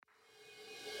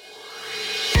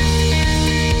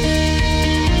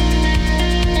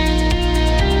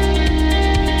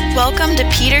Welcome to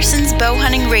Peterson's Bow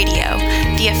Hunting Radio,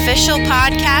 the official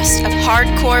podcast of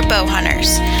hardcore bow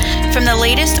hunters. From the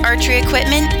latest archery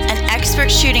equipment and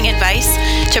expert shooting advice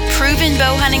to proven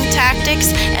bow hunting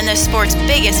tactics and the sport's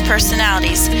biggest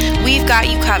personalities, we've got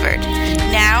you covered.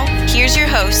 Now, here's your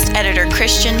host, Editor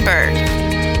Christian Berg.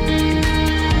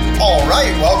 All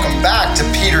right, welcome back to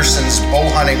Peterson's Bow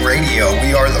Hunting Radio.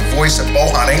 We are the voice of bow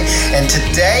hunting, and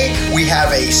today we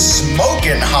have a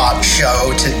smoking hot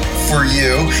show for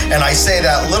you. And I say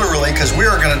that literally because we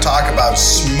are going to talk about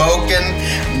smoking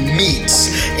meats.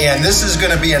 And this is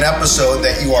going to be an episode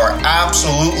that you are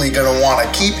absolutely going to want to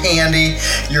keep handy.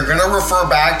 You're going to refer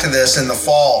back to this in the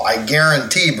fall, I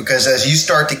guarantee, because as you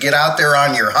start to get out there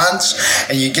on your hunts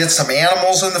and you get some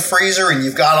animals in the freezer and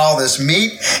you've got all this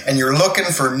meat and you're looking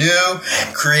for new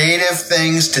creative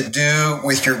things to do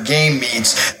with your game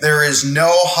meats, there is no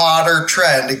hotter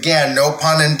trend, again, no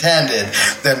pun intended,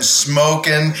 than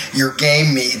smoking your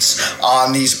game meats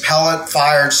on these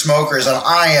pellet-fired smokers. And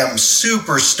I am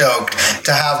super stoked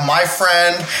to have my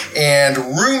friend and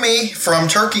roomie from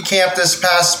Turkey Camp this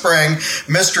past spring,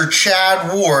 Mr.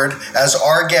 Chad Ward, as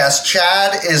our guest.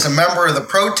 Chad is a member of the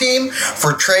pro team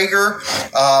for Traeger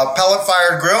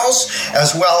pellet-fired grills,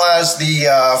 as well as the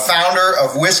founder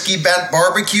of Whiskey Bent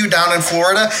Barbecue down in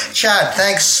Florida. Chad,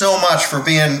 thanks so much for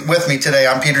being with me today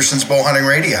on Peterson's Bow Hunting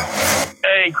Radio.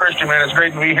 Hey, Christian, man, it's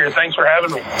great to be here. Thanks for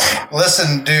having me.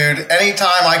 Listen, dude,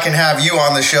 anytime I can have you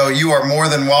on the show, you are more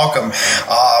than welcome.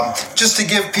 Just to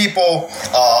give people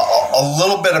a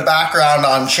little bit of background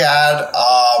on Chad,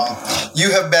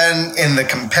 you have been in the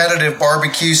competitive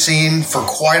barbecue scene for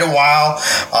quite a while.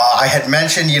 I had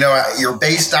mentioned, you're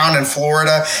based down in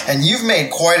Florida, and you've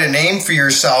made quite a name for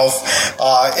yourself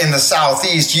in the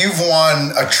Southeast. You've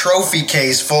won a trophy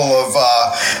case full of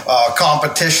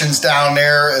competitions down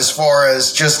there as far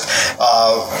as just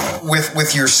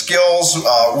with your skills,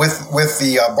 with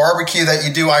the barbecue that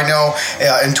you do. I know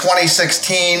in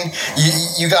 2016,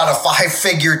 you got a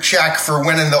 5-figure check for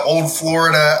winning the Old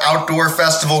Florida Outdoor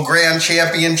Festival Grand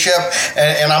Championship,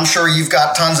 and I'm sure you've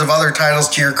got tons of other titles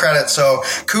to your credit. So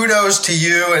kudos to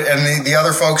you and the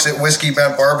other folks at Whiskey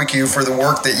Bent Barbecue for the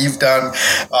work that you've done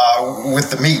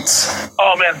with the meats.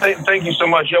 Oh, man, thank you so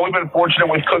much. Yeah, we've been fortunate.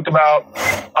 We've cooked about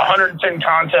 110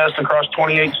 contests across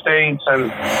 28 states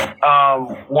and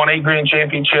won 8 grand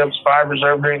championships, 5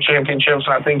 reserve grand championships,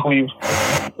 and I think we've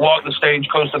walked the stage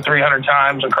close to 300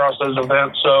 times across those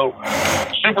events. So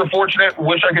super fortunate.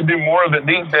 Wish I could do more of it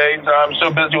these days. I'm so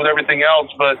busy with everything else,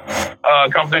 but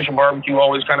competition barbecue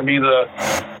always kind of be the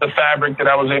fabric that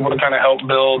I was able to kind of help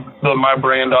build my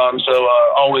brand on. So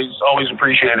always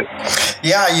appreciate it.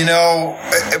 Yeah,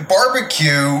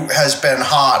 barbecue has been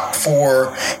hot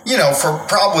for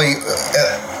probably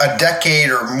a decade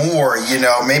or more,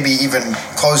 maybe even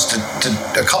close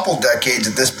to a couple decades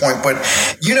at this point. But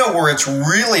where it's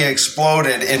really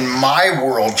exploded in my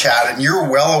world, Chad, and you're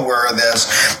well aware of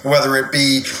this, whether it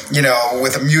be,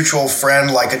 with a mutual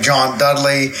friend like a John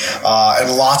Dudley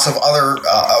and lots of other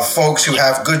folks who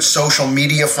have good social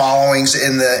media followings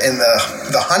in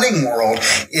the hunting world,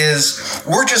 is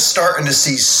we're just starting to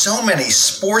see so many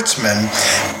sportsmen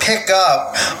pick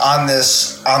up on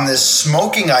this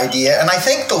smoking idea. And I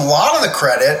think a lot of the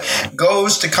credit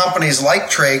goes to companies like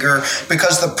Traeger,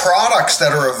 because the products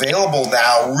that are available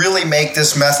now really make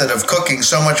this method of cooking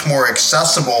so much more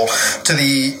accessible to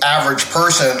the average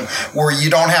person, where you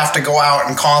don't have to go out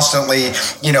and constantly,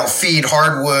 feed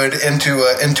hardwood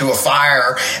into a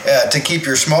fire to keep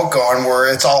your smoke going,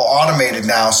 where it's all automated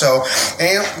now. So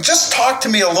just talk to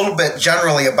me a little bit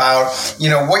generally about,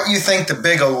 what you think the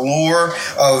big allure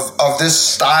of this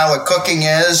style of cooking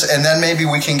is, and then maybe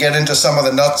we can get into some of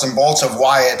the nuts and bolts of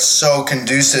why it's so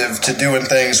conducive to doing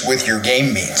things with your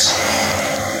game meats.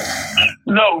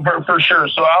 No, for sure.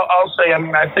 So I'll say,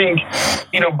 I think,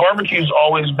 barbecue's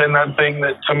always been that thing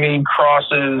that to me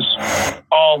crosses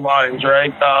all lines,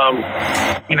 right?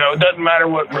 It doesn't matter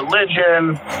what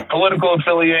religion, political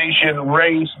affiliation,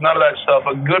 race, none of that stuff.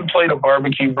 A good plate of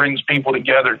barbecue brings people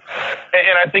together.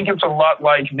 And I think it's a lot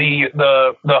like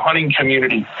the hunting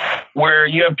community, where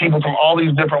you have people from all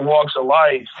these different walks of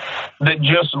life that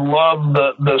just love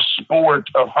the sport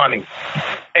of hunting.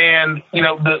 And,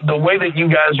 the way that you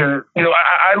guys are,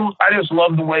 I just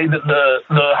love the way that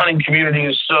the hunting community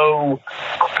is so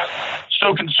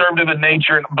conservative in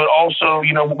nature, but also,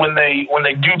 when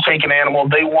they do take an animal,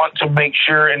 they want to make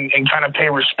sure and kind of pay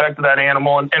respect to that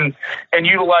animal and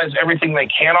utilize everything they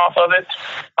can off of it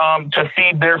to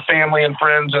feed their family and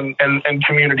friends and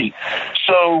community.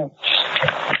 So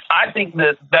I think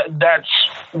that's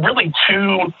really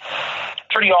two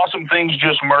pretty awesome things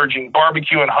just merging,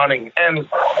 barbecue and hunting. And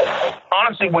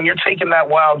honestly, when you're taking that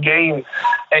wild game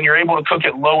and you're able to cook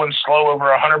it low and slow over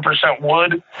 100%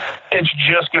 wood, it's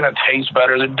just going to taste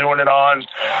better than doing it on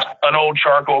an old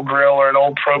charcoal grill or an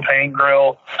old propane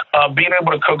grill. Being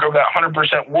able to cook over that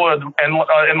 100% wood,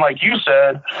 and like you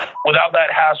said, without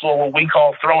that hassle, what we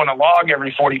call throwing a log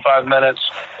every 45 minutes,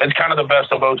 it's kind of the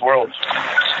best of both worlds.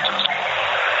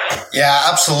 Yeah,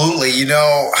 absolutely.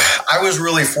 I was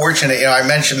really fortunate. I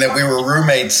mentioned that we were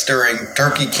roommates during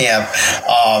turkey camp.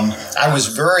 I was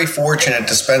very fortunate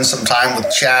to spend some time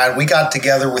with Chad. We got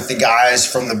together with the guys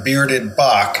from the Bearded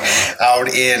Buck out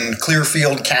in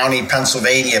Clearfield County,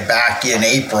 Pennsylvania, back in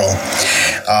April.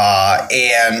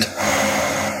 And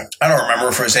I don't remember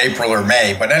if it was April or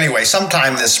May, but anyway,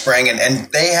 sometime this spring, and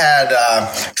they had,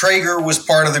 Traeger was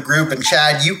part of the group, and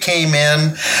Chad, you came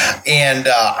in, and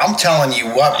I'm telling you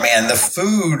what, man, the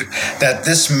food that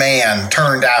this man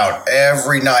turned out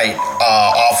every night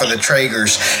off of the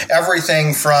Traegers,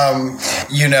 everything from,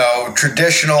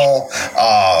 traditional,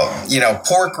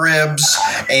 pork ribs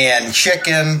and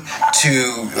chicken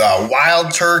to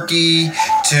wild turkey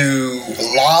to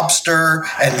lobster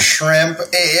and shrimp.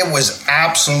 It was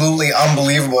absolutely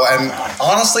unbelievable. And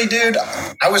honestly, dude,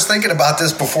 I was thinking about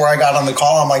this before I got on the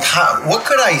call. I'm like, what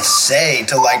could I say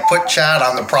to put Chad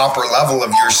on the proper level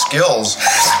of your skills?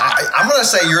 I'm going to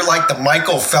say you're like the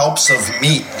Michael Phelps of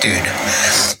meat, dude.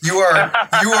 You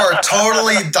are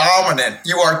totally dominant.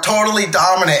 You are totally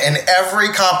dominant in every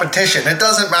competition. It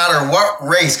doesn't matter what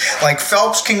race. Like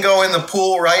Phelps can go in the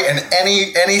pool, right? And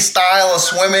any style of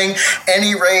swimming,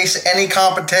 any race, any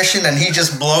competition, and he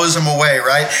just blows them away,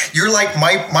 right? You're like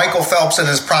Michael Phelps in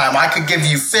his prime. I could give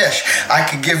you fish. I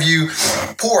could give you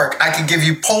pork. I could give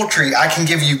you poultry. I can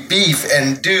give you beef.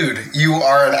 And dude, you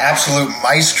are an absolute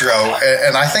maestro.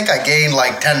 And I think I gained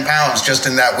like 10 pounds just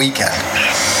in that weekend.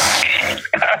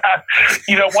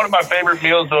 One of my favorite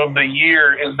meals of the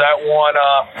year is that one.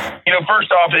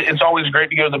 First off, it's always great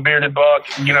to go to the Bearded Buck.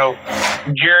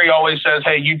 Jerry always says,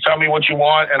 "Hey, you tell me what you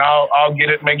want, and I'll get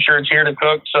it. Make sure it's here to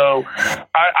cook." So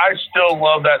I still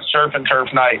love that surf and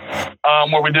turf night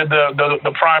where we did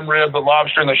the prime rib, the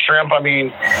lobster, and the shrimp. I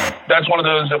mean, that's one of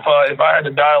those. If I had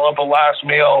to dial up a last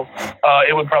meal,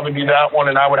 it would probably be that one,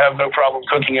 and I would have no problem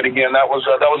cooking it again. That was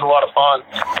a lot of fun.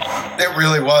 It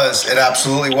really was. It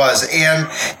absolutely was. And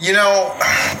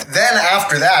then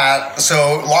after that,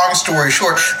 so long story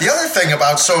short, the other thing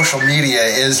about social media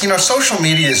is, social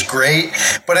media is great,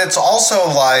 but it's also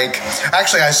like,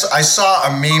 actually, I saw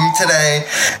a meme today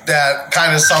that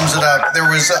kind of sums it up.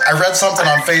 I read something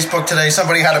on Facebook today.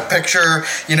 Somebody had a picture,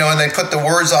 and they put the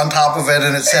words on top of it,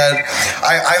 and it said,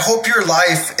 I hope your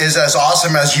life is as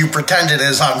awesome as you pretend it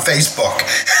is on Facebook.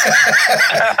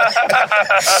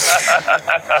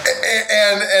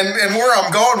 and where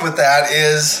I'm going with that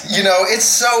is, it's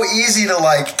so easy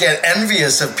to get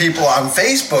envious of people on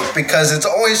Facebook because it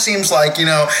always seems like,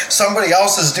 somebody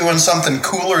else is doing something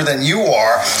cooler than you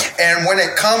are. And when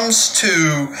it comes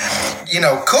to,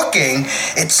 cooking,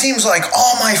 it seems like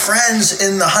all my friends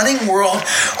in the hunting world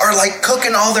are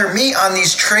cooking all their meat on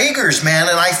these Traegers, man.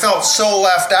 And I felt so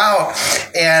left out.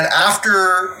 And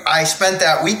after I spent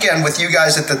that weekend with you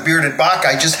guys at the Bearded Buck,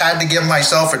 I just had to give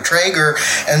myself a Traeger.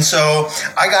 And so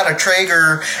I got a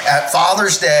Traeger at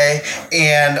Father's Day,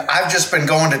 and I've just been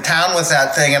going to town with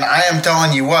that thing. And I am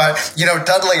telling you what,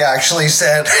 Dudley actually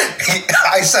said,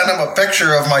 I sent him a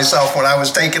picture of myself when I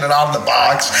was taking it out of the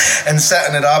box and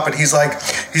setting it up. And he's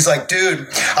like, dude,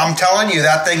 I'm telling you,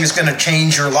 that thing is going to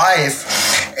change your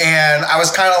life. And I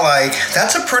was kind of like,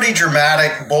 that's a pretty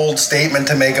dramatic, bold statement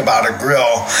to make about a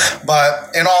grill.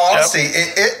 But in all honesty,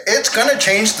 it's going to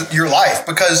change your life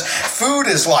because food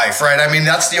is life, right? I mean,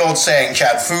 that's the old saying,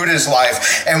 Chad, food is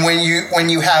life. And when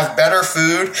you have better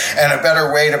food and a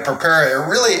better way to prepare it,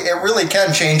 it really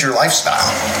can change your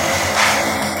lifestyle.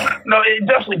 No, it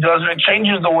definitely does. And it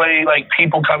changes the way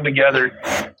people come together.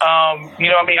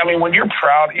 I mean, when you're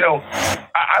proud,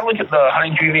 I look at the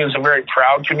hunting community as a very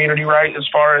proud community, right? As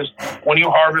far as when you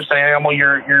harvest an animal,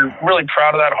 you're really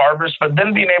proud of that harvest. But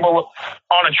then being able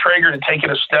on a Traeger to take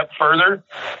it a step further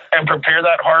and prepare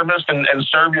that harvest and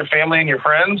serve your family and your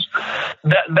friends,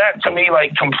 that to me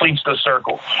completes the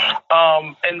circle.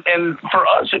 And for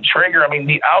us at Traeger, I mean,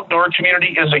 the outdoor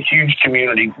community is a huge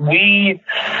community. We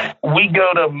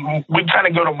kind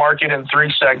of go to market in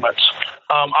three segments.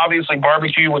 Obviously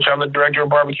barbecue, which I'm the director of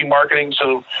barbecue marketing,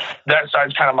 so that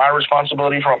side's kind of my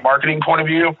responsibility from a marketing point of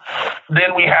view.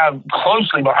 Then we have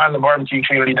closely behind the barbecue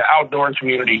community, the outdoor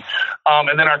community.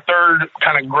 And then our third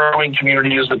kind of growing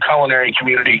community is the culinary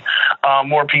community.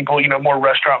 More people, more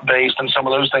restaurant-based and some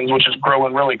of those things, which is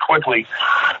growing really quickly.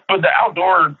 But the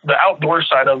outdoor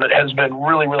side of it has been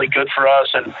really, really good for us.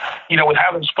 And, with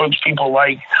having spokespeople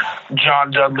like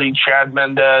John Dudley, Chad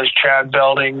Mendez, Chad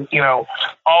Belding,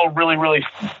 all really, really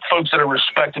folks that are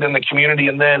respected in the community.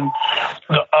 And then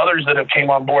the others that have came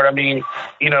on board. I mean,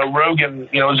 Rogan,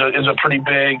 is a pretty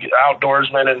big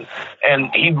outdoorsman,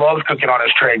 and he loves cooking on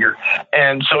his Traeger.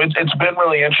 And so it's been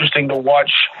really interesting to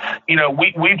watch.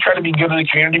 We try to be good to the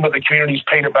community, but the community's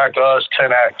paid it back to us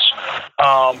 10x.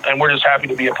 And we're just happy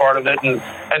to be a part of it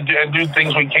and do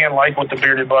things we can, like with the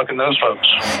Bearded Buck and those folks.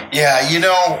 Yeah,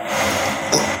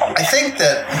 I think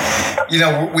that,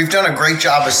 we've done a great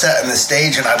job of setting the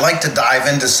stage, and I'd like to dive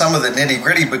into some of the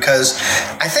nitty-gritty, because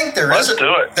I think there is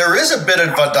a bit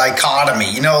of a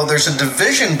dichotomy. There's a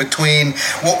division between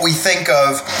what we think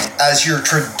of as your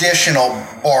traditional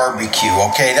barbecue,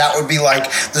 okay? That would be like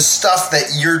the stuff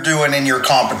that you're doing in your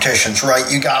competitions, right?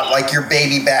 You got like your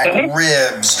baby back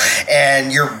ribs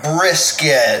and your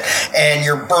brisket and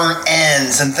your burnt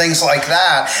ends and things like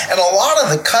that. And a lot of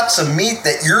the cuts of meat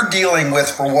that you're dealing with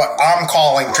for what I'm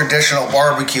calling traditional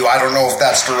barbecue, I don't know if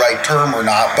that's the right term or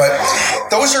not, but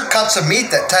those are cuts of meat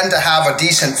that tend to have a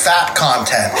decent fat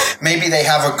content. Maybe they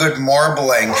have a good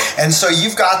marbling. And so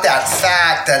you've got that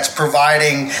fat that's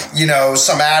providing,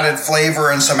 some added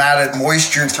flavor and some added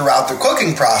moisture throughout the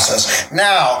cooking process.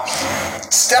 Now,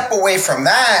 step away from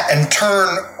that and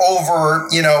turn over,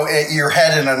 your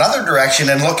head in another direction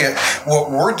and look at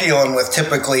what we're dealing with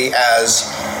typically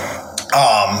as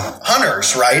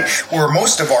hunters, right? Where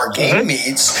most of our game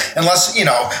meats, unless,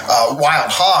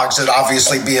 wild hogs, would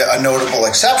obviously be a notable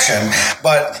exception.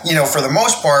 But, for the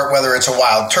most part, whether it's a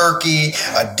wild turkey,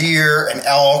 a deer, an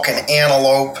elk, an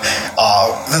antelope,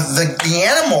 the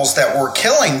animals that we're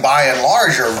killing by and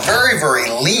large are very, very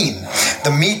lean,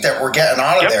 the meat that we're getting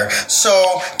out of there.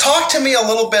 So talk to me a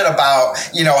little bit about,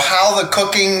 how the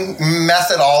cooking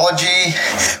methodology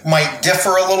might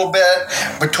differ a little bit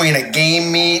between a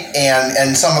game meat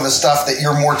and some of the stuff that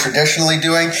you're more traditionally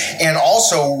doing, and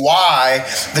also why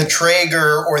the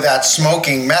Traeger or that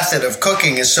smoking method of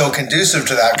cooking is so conducive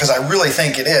to that, because I really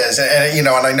think it is. And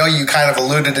I know you kind of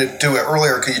alluded to it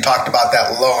earlier because you talked about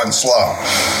that low and slow.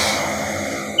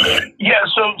 Yeah,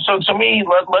 so to me,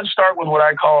 let's start with what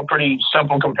I call a pretty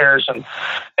simple comparison,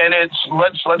 and it's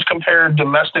let's compare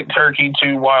domestic turkey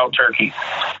to wild turkey.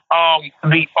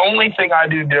 The only thing I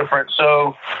do different,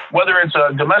 so whether it's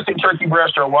a domestic turkey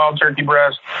breast or a wild turkey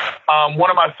breast, one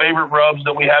of my favorite rubs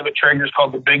that we have at Traeger is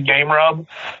called the Big Game Rub.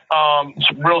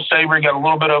 It's real savory, got a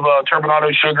little bit of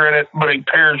turbinado sugar in it, but it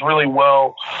pairs really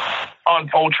well on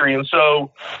poultry. And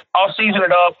so I'll season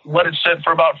it up, let it sit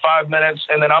for about 5 minutes,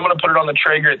 and then I'm going to put it on the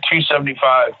Traeger at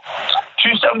 275.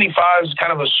 275 is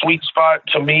kind of a sweet spot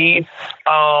to me,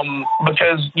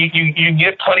 because you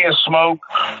get plenty of smoke,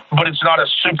 but it's not a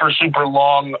super, super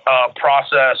long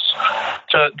process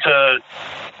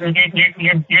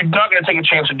you're not going to take a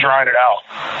chance of drying it out.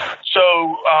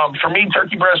 So for me,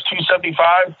 turkey breast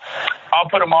 275, I'll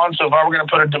put them on. So if I were going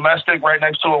to put a domestic right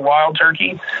next to a wild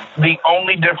turkey, the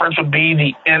only difference would be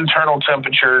the internal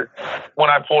temperature when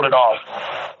I pulled it off.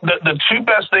 The two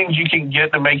best things you can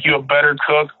get to make you a better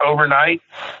cook overnight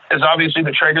is obviously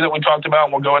the Traeger that we talked about,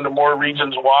 and we'll go into more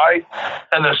reasons why.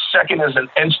 And the second is an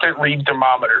instant read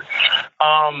thermometer.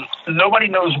 Nobody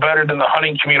knows better than the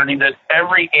hunting community that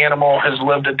every animal has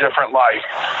lived a different life.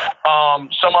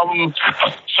 Some of them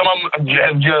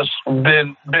have just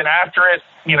been after it,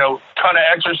 ton of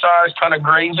exercise, ton of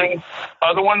grazing.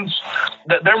 Other ones,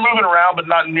 they're moving around, but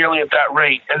not nearly at that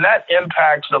rate. And that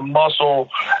impacts the muscle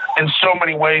in so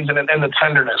many ways and the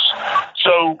tenderness.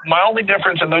 So my only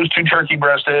difference in those two turkey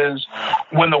breasts is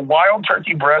when the wild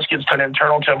turkey breast gets to an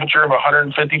internal temperature of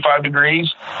 155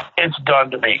 degrees, it's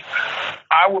done to me.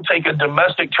 I will take a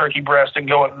domestic turkey breast and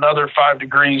go another 5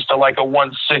 degrees to like a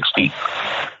 160.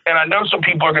 And I know some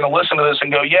people are going to listen to this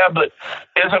and go, yeah, but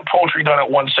isn't poultry done at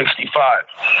 165?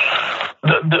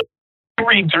 The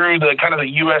read through the kind of the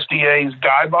USDA's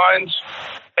guidelines,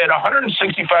 at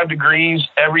 165 degrees,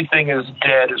 everything is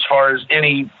dead as far as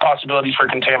any possibilities for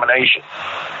contamination.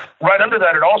 Right under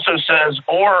that, it also says,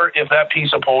 or if that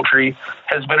piece of poultry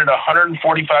has been at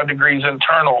 145 degrees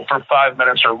internal for 5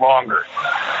 minutes or longer.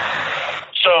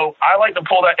 So I like to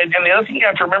pull that. And the other thing you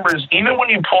have to remember is even when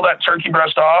you pull that turkey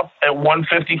breast off at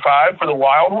 155 for the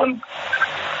wild one,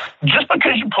 just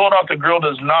because you pull it off the grill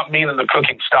does not mean that the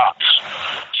cooking stops.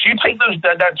 So you take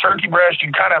that turkey breast,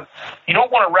 you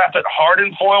don't want to wrap it hard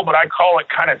in foil, but I call it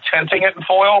kind of tenting it in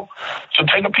foil. So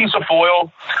take a piece of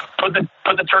foil, put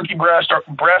the turkey breast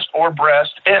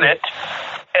in it,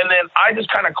 and then I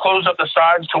just kind of close up the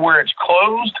sides to where it's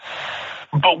closed.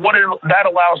 But what that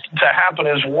allows to happen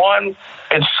is, one,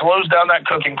 it slows down that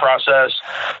cooking process.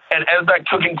 And as that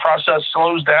cooking process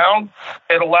slows down,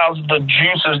 it allows the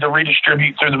juices to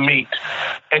redistribute through the meat.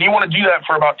 And you want to do that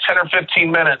for about 10 or 15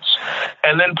 minutes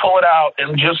and then pull it out.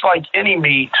 And just like any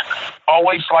meat,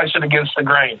 always slice it against the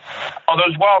grain. On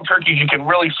those wild turkeys, you can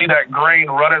really see that grain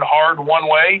running hard one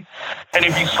way. And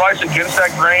if you slice against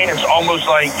that grain, it's almost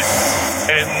like,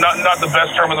 and not the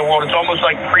best term in the world, it's almost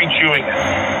like pre-chewing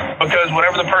it. Because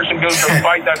whenever the person goes to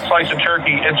bite that slice of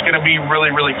turkey, it's going to be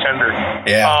really, really tender.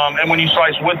 Yeah. And when you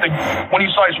slice with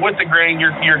the grain,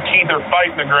 your teeth are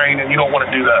fighting the grain, and you don't want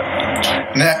to do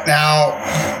that. Now,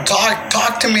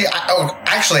 talk to me.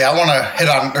 Actually, I want to hit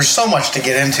on. There's so much to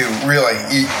get into. Really,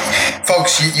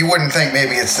 folks, you wouldn't think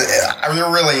maybe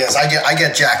there really is. I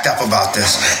get jacked up about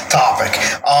this topic.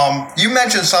 You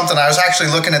mentioned something. I was actually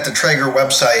looking at the Traeger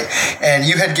website, and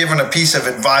you had given a piece of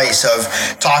advice of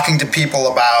talking to people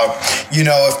about,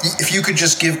 if you could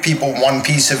just give people one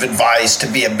piece of advice to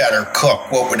be a better cook,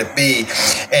 what would it be?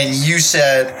 And you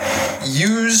said,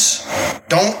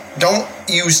 don't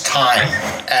use time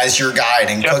as your guide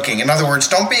in cooking. In other words,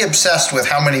 don't be obsessed with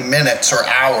how many minutes or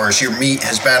hours your meat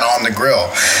has been on the grill.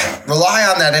 Rely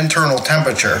on that internal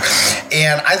temperature.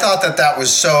 And I thought that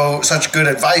was such good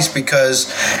advice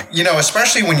because,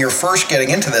 especially when you're first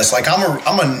getting into this, like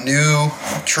I'm a new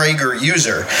Traeger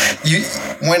user.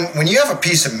 When you have a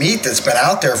piece of meat that's been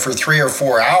out there for 3 or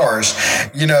 4 hours,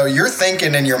 you're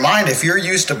thinking in your mind, if you're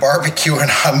used to barbecuing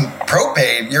on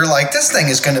propane, you're like, this thing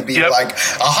is going to be like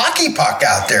a hockey puck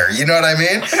out there. You know what I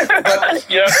mean? But,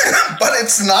 but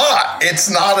it's not. It's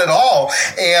not at all.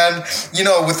 And,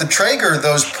 with the Traeger,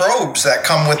 those probes that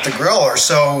come with the grill are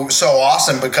so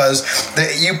awesome because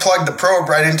you plug the probe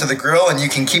right into the grill and you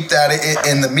can keep that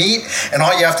in the meat. And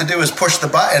all you have to do is push the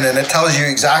button and it tells you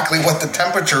exactly what the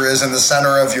temperature is in the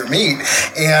center of your meat.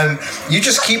 And you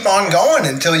just keep on going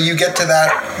until you get to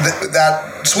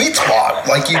that sweet spot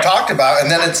like you talked about, and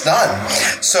then it's done.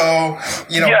 So,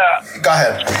 go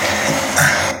ahead.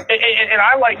 And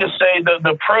I like to say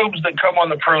the probes that come on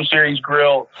the Pro Series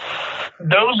grill,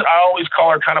 those I always call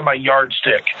are kind of my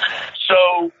yardstick.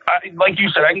 So, like you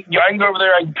said, I can go over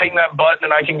there, I can ping that button,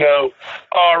 and I can go,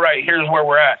 all right, here's where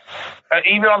we're at.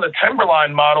 Even on the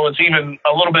Timberline model, it's even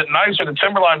a little bit nicer. The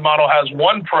Timberline model has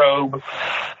one probe,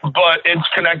 but it's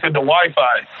connected to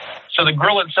Wi-Fi. So the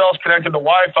grill itself is connected to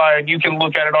Wi-Fi, and you can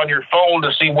look at it on your phone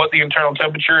to see what the internal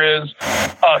temperature is,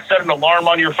 set an alarm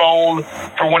on your phone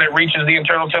for when it reaches the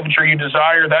internal temperature you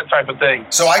desire, that type of thing.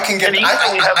 So I can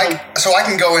I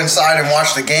can go inside and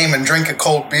watch the game and drink a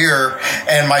cold beer,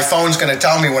 and my phone's going to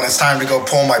tell me when it's time to go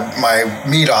pull my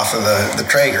meat off of the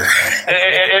Traeger.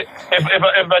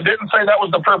 If I didn't say that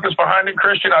was the purpose behind it,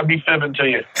 Christian, I'd be fibbing to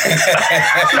you.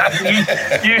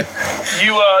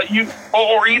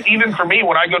 Or even for me,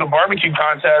 when I go to barbecue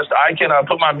contest, I can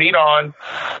put my meat on,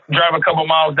 drive a couple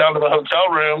miles down to the hotel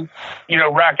room,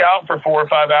 rack out for 4 or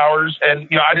 5 hours, and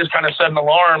I just kind of set an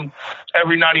alarm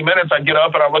every 90 minutes. I get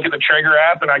up and I look at the Traeger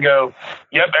app and I go,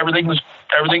 yep, everything's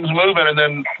moving, and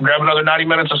then grab another 90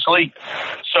 minutes of sleep.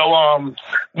 So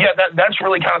that's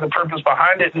really kind of the purpose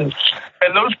behind it, and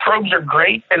those probes are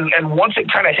great. And once it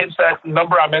kind of hits that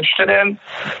number I'm interested in,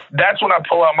 that's when I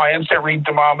pull out my instant read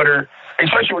thermometer.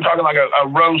 Especially we're talking like a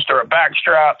roast or a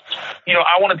backstrap.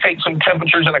 I want to take some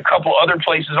temperatures in a couple other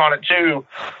places on it too.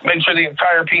 Make sure the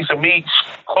entire piece of meat's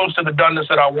close to the doneness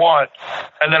that I want,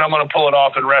 and then I'm going to pull it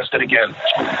off and rest it again.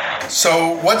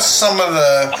 So what's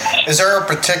is there a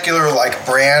particular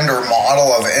brand or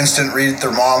model of instant read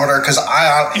thermometer? Because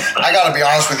I got to be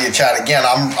honest with you, Chad, again,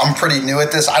 I'm pretty new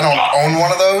at this. I don't own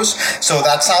one of those. So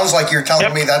that sounds like you're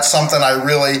telling me that's something I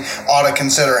really ought to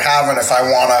consider having if I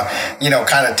want to,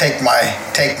 kind of take my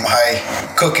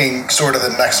cooking sort of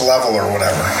the next level or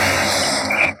whatever.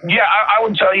 Yeah, I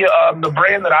would tell you the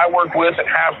brand that I work with and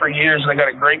have for years, and they got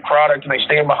a great product and they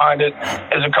stand behind it,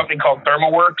 is a company called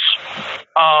ThermoWorks.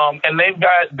 And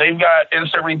they've got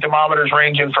instant read thermometers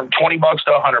ranging from $20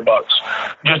 to $100.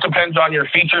 Just depends on your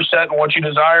feature set and what you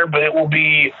desire, but it will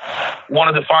be one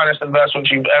of the finest investments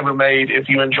you've ever made if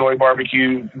you enjoy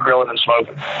barbecue, grilling, and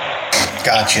smoking.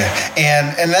 Gotcha.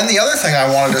 And then the other thing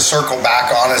I wanted to circle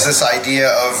back on is this idea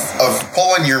of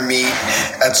pulling your meat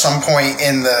at some point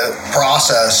in the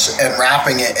process and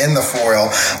wrapping it in the foil.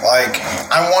 Like,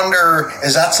 I wonder,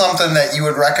 is that something that you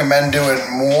would recommend doing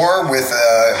more with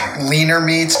leaner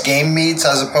meats, game meats,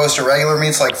 as opposed to regular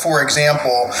meats? Like, for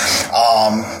example,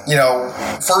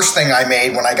 first thing I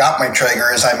made when I got my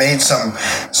Traeger is I made some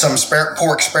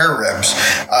pork spare ribs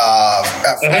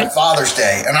at Father's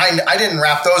Day. And I didn't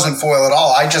wrap those in foil at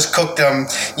all. I just cooked them,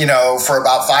 for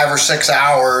about 5 or 6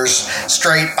 hours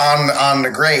straight on the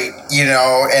grate,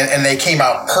 and they came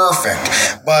out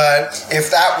perfect. But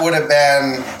if that would have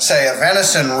been, say, a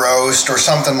venison roast or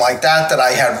something like that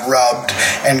I had rubbed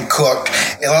and cooked,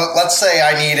 let's say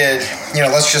I needed,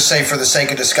 let's just say for the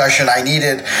sake of discussion, I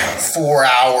needed 4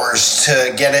 hours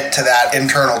to get it to that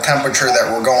internal temperature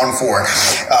that we're going for.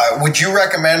 Would you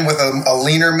recommend with a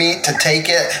leaner meat to take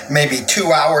it maybe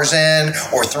 2 hours in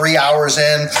or 3 hours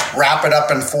in, wrap it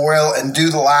up in foil, and do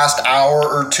the last hour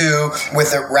or two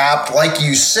with it wrapped, like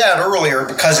you said earlier,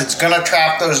 because it's going to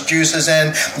trap those juices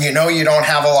in? You don't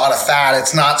have a lot of fat.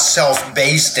 It's not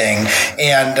self-basting.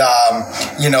 And,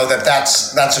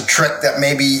 that's a trick that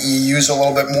maybe you use a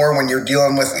little bit more when you're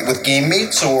dealing with game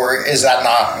meats, or is that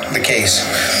not the case?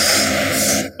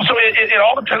 So it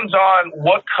all depends on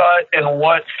what cut and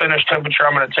what finish temperature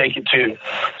I'm going to take it to.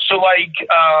 So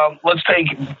let's take,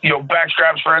 back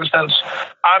straps, for instance.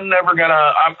 I'm never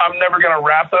gonna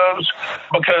wrap those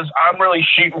because I'm really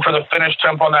shooting for the finish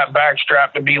temp on that back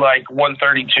strap to be like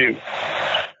 132.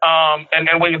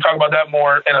 And we can talk about that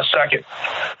more in a second.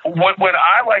 When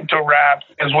I like to wrap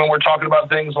is when we're talking about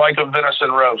things like a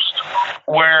venison roast,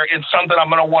 where it's something I'm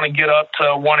going to want to get up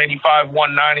to 185,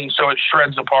 190 so it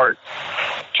shreds apart.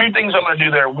 Two things I'm going to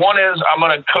do there. One is I'm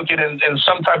going to cook it in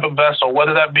some type of vessel,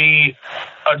 whether that be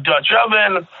a Dutch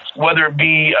oven, whether it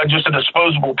be just a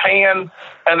disposable pan.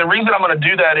 And the reason I'm going to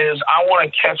do that is I want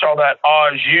to catch all that au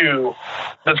jus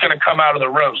that's going to come out of the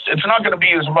roast. It's not going to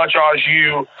be as much au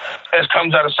jus as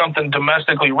comes out of something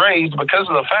domestically raised because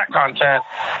of the fat content,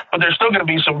 but there's still going to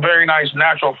be some very nice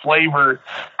natural flavor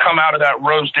come out of that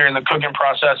roast during the cooking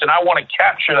process. And I want to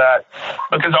capture that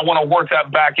because I want to work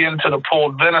that back into the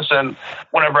pulled venison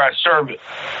whenever I serve it.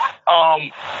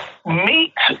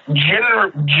 Meat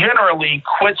generally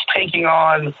quits taking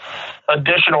on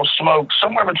additional smoke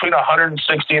somewhere between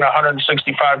 160 and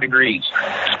 165 degrees.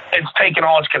 It's taken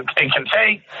all it can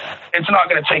take. It's not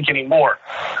going to take any more.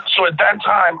 So at that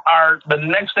time, the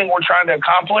next thing we're trying to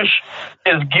accomplish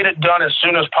is get it done as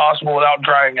soon as possible without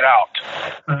drying it out.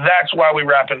 That's why we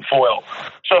wrap in foil.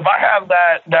 So if I have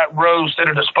that roast in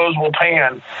a disposable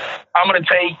pan, I'm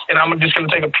just going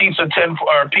to take a piece of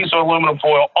aluminum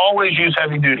foil. Always use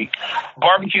heavy duty.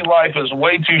 Barbecue life is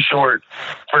way too short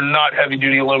for not heavy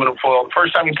duty aluminum foil. The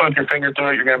first time you poke your finger through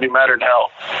it, you're going to be madder than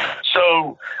hell.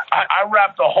 So I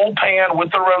wrap the whole pan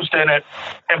with the roast in it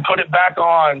and put it back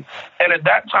on. And at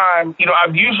that time,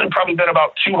 I've usually probably been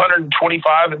about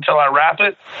 225 until I wrap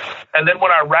it. And then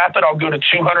when I wrap it, I'll go to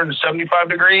 275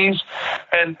 degrees.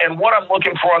 And what I'm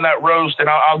looking for on that roast, and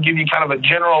I'll give you kind of a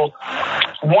general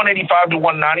 185 to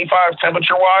 195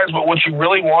 temperature wise, but what you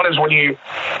really want is when you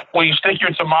stick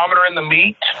your thermometer in the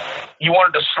meat, you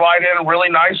want it to slide in really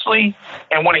nicely,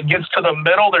 and when it gets to the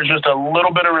middle, there's just a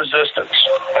little bit of resistance.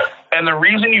 And the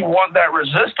reason you want that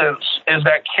resistance is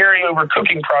that carryover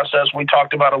cooking process we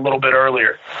talked about a little bit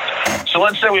earlier. So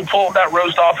let's say we pull that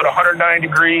roast off at 190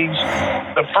 degrees.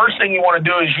 The first thing you want to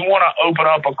do is you want to open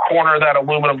up a corner of that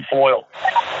aluminum foil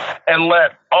and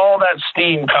let all that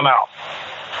steam come out.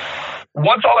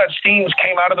 Once all that steam's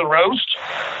came out of the roast,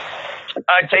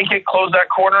 I take it, close that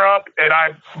corner up, and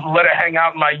I let it hang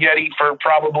out in my Yeti for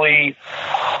probably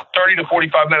 30 to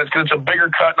 45 minutes because it's a bigger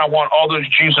cut and I want all those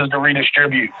juices to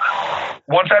redistribute.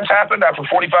 Once that's happened, after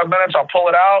 45 minutes, I'll pull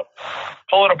it out,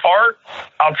 pull it apart.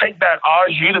 I'll take that au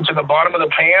jus that's in the bottom of the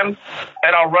pan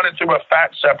and I'll run it through a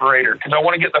fat separator because I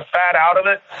want to get the fat out of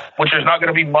it, which is not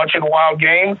going to be much in wild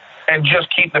game, and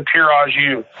just keep the pure au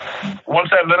jus. Once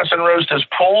that venison roast is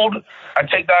pulled, I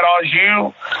take that au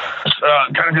jus,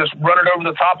 kind of just run it over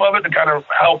the top of it to kind of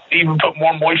help even put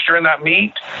more moisture in that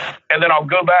meat. And then I'll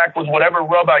go back with whatever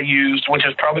rub I used, which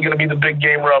is probably going to be the big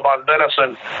game rub on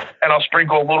venison, and I'll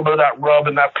sprinkle a little bit of that rub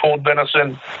in that pulled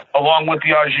venison along with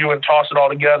the au jus and toss it all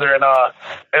together, and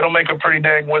it'll make a pretty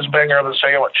dang whiz banger of a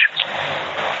sandwich.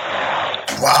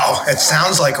 Wow, it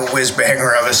sounds like a whiz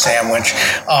banger of a sandwich.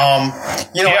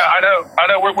 Yeah, I know.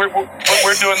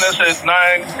 We're doing this at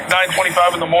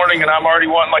 9:25 in the morning, and I'm already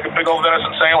wanting like a big old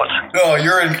venison sandwich. No,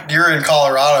 you're in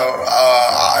Colorado,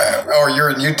 or you're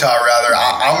in Utah rather.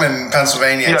 I'm in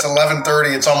Pennsylvania. Yeah. It's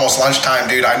 11:30. It's almost lunchtime,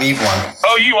 dude. I need one.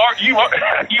 Oh, you are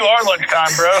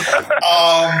lunchtime, bro.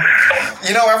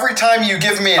 Every time you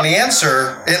give me an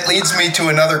answer, it leads me to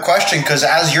another question, because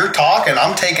as you're talking,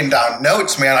 I'm taking down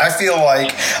notes, man. I feel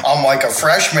like I'm like a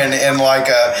freshman in like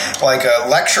a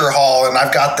lecture hall, and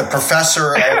I've got the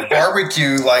professor of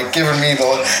barbecue like giving me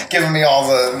all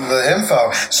the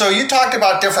info. So you talked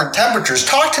about different temperatures.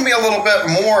 Talk to me a little bit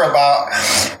more about,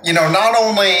 not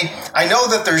only, I know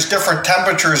that there's different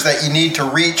temperatures that you need to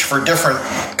reach for different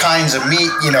kinds of meat,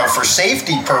 for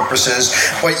safety purposes,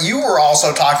 but you were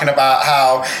also talking about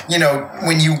how,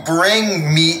 when you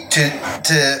bring meat to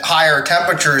higher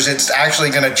temperatures, it's actually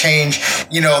going to change,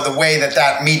 the way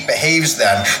that meat behaves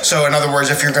then. So in other words,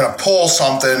 if you're going to pull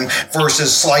something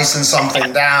versus slicing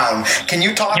something down, can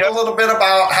you talk a little bit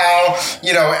about how,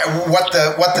 what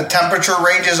the temperature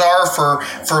ranges are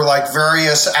for like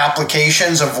various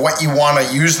applications of what you want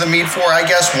to use the meat for, I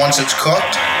guess, once it's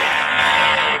cooked?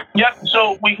 Yep.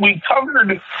 So we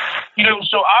covered,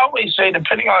 so I always say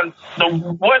depends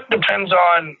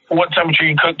on what temperature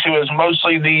you cook to is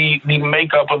mostly the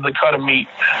makeup of the cut of meat.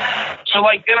 So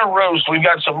like in a roast, we've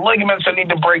got some ligaments that need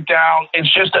to break down.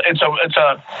 It's just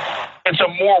it's a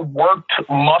more worked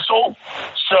muscle.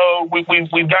 So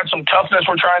we've got some toughness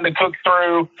we're trying to cook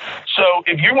through. So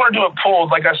if you want to do it pulled,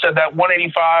 like I said, that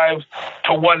 185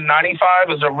 to 195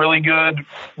 is a really good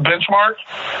benchmark.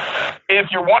 If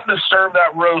you're wanting to serve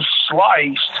that roast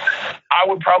sliced, I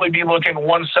would probably be looking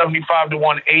 175 to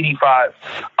 185.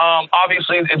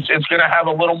 Obviously, it's going to have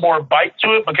a little more bite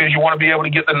to it because you want to be able to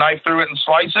get the knife through it and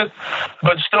slice it,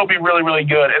 but still be really, really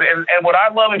good. And what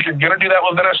I love, if you're going to do that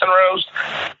with venison roast,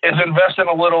 is invest in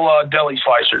a little deli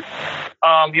slicer.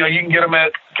 You can get them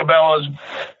at Cabela's,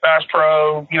 Bass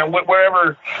Pro,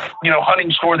 wherever,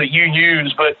 hunting store that you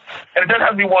use. And it doesn't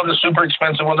have to be one of the super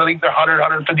expensive ones. I think they're $100,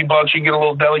 $150. You can get a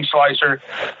little deli slicer,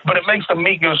 but it makes the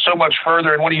meat go so much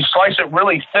further. And when you slice it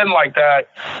really thin like that,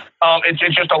 it's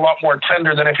just a lot more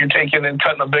tender than if you're taking and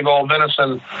cutting a big old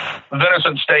venison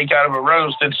steak out of a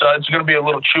roast. It's going to be a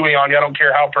little chewy on you. I don't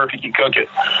care how perfect you cook it.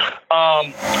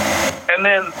 And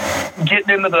then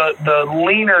getting into the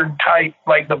leaner type,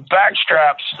 like the back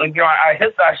straps,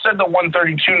 I said the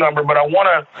 132 number, but I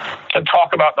want to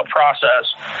talk about the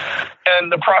process.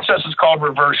 And the process is called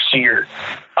reverse sear.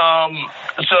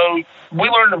 So we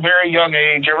learned at a very young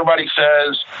age, everybody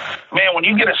says, man, when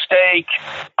you get a steak,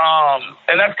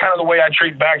 and that's kind of the way I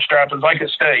treat backstrap, is like a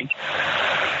steak.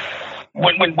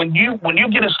 When you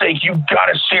get a steak, you've got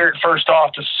to sear it first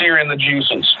off to sear in the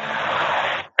juices.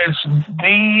 It's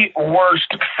the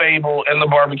worst fable in the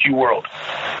barbecue world.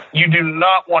 You do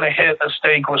not want to hit a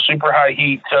steak with super high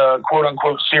heat to quote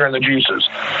unquote sear in the juices,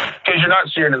 because you're not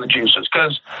searing in the juices.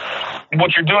 Because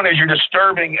what you're doing is you're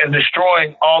disturbing and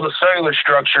destroying all the cellular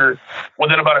structure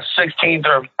within about a 16th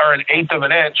or an eighth of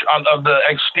an inch of the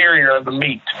exterior of the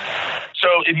meat. So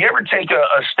if you ever take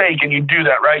a steak and you do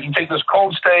that, right? You take this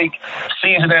cold steak,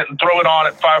 season it, and throw it on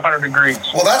at 500 degrees.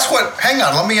 Well, that's what. Hang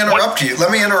on, let me interrupt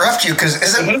you because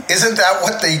isn't that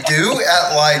what they do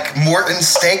at like Morton's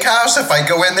Steakhouse? If I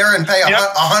go in there and pay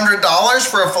 $100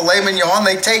 for a filet mignon,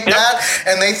 they take that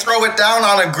and they throw it down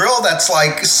on a grill that's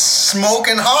like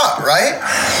smoking hot, right?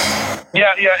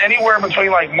 Yeah. Anywhere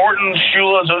between like Morton's,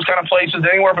 Shula's, those kind of places,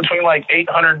 anywhere between like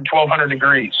 800 and 1200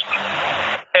 degrees.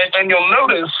 And you'll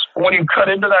notice when you cut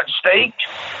into that steak,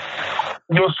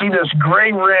 you'll see this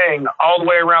gray ring all the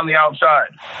way around the outside.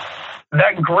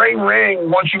 That gray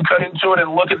ring, once you cut into it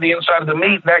and look at the inside of the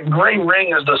meat, that gray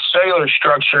ring is the cellular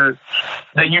structure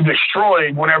that you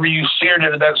destroyed whenever you seared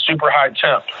it at that super high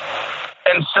temp.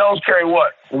 And cells carry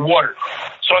what? Water.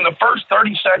 So in the first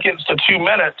 30 seconds to 2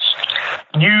 minutes,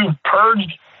 you've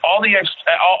purged all the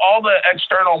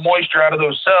external moisture out of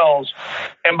those cells,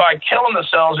 and by killing the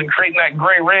cells and creating that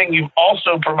gray ring, you've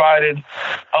also provided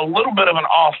a little bit of an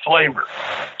off flavor.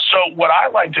 So what I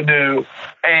like to do,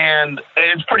 and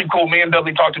it's pretty cool, me and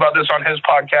Dudley talked about this on his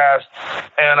podcast,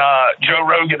 and Joe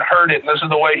Rogan heard it, and this is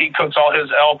the way he cooks all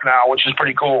his elk now, which is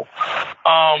pretty cool.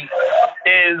 Hang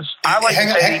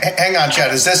on,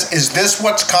 Chad. Is this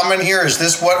what's coming here? Is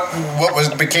this what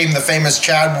became the famous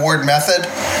Chad Ward method?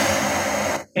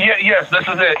 Yeah, yes, this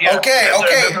is it. Yes. Okay.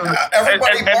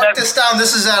 Everybody mark this down.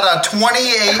 This is at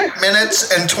 28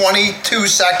 minutes and 22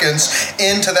 seconds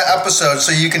into the episode,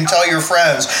 so you can tell your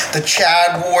friends the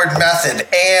Chad Ward method,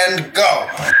 and go.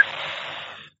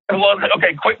 Well,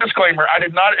 okay, quick disclaimer. I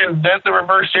did not invent the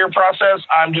reverse sear process.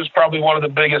 I'm just probably one of the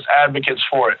biggest advocates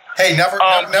for it. Hey, never,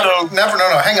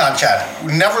 hang on, Chad.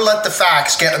 Never let the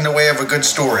facts get in the way of a good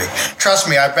story. Trust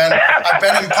me, I've been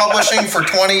in publishing for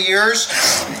 20 years.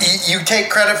 You take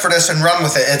credit for this and run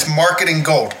with it. It's marketing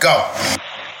gold. Go.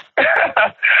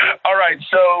 All right,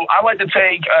 so I like to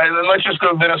take, let's just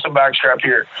go venison backstrap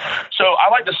here. So I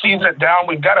like to season it down.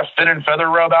 We've got a fin and feather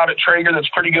rub out at Traeger that's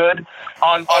pretty good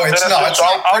on venison. It's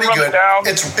pretty good.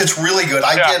 It it's really good.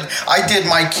 I did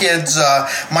my kids,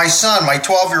 my son, my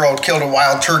 12-year-old killed a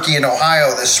wild turkey in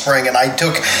Ohio this spring, and I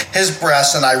took his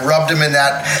breast and I rubbed him in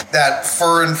that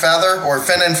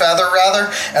fin and feather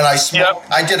rather, and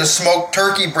I did a smoked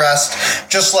turkey breast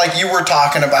just like you were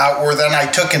talking about, where then I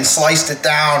took and sliced it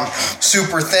down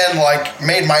super thin, like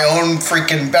made my own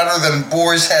freaking better than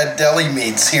boar's head deli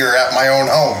meats here at my own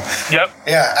home. Yep.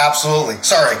 Yeah, absolutely.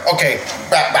 Sorry. Okay,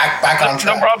 back on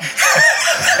track. No problem.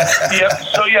 Yep.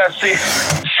 So yeah,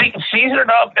 season it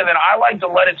up, and then I like to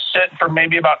let it sit for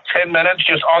maybe about 10 minutes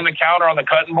just on the counter on the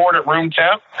cutting board at room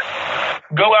temp.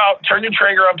 Go out, turn your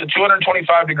Traeger up to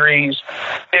 225 degrees.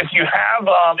 If you have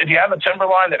a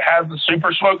Timberline that has the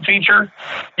super smoke feature,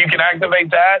 you can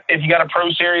activate that. If you got a Pro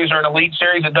Series or an Elite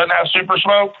Series that doesn't have super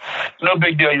smoke, no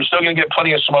big deal. You're still going to get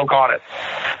plenty of smoke on it.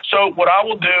 So what I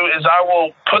will do is I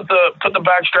will put the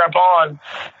back strap on,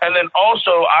 and then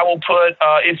also I will put,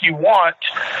 if you want,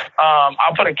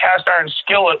 I'll put a cast iron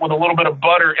skillet with a little bit of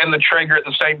butter in the Traeger at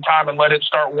the same time and let it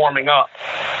start warming up.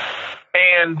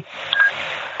 And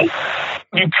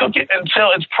you cook it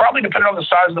until it's probably, depending on the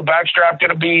size of the backstrap, going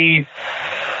to be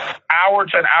hour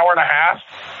to an hour and a half.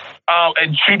 At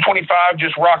 225,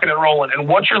 just rocking and rolling. And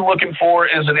what you're looking for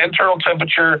is an internal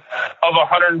temperature of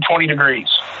 120 degrees.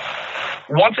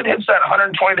 Once it hits that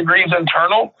 120 degrees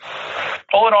internal,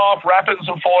 pull it off, wrap it in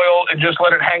some foil, and just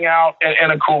let it hang out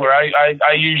in a cooler. I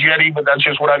use Yeti, but that's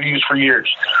just what I've used for years.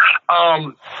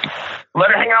 Let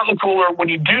it hang out in the cooler. When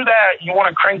you do that, you want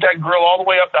to crank that grill all the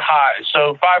way up to high.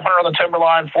 So 500 on the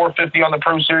Timberline, 450 on the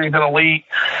Pro Series and Elite.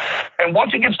 And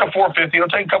once it gets to 450, it'll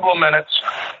take a couple of minutes.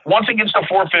 Once it gets to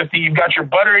 450, you've got your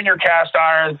butter in your cast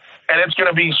iron, and it's going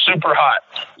to be super hot,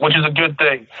 which is a good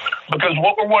thing. Because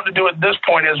what we're wanting to do at this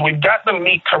point is we've got the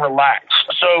meat to relax.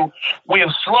 So we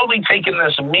have slowly taken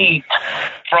this meat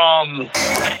from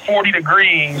 40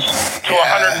 degrees to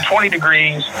 120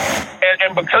 degrees.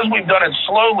 And because we've done it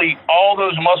slowly, all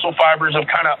those muscle fibers have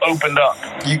kind of opened up.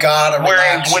 You got to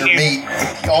relax your meat.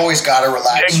 You always got to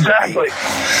relax exactly. your meat.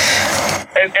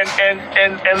 And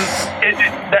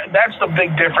that's the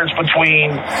big difference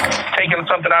between taking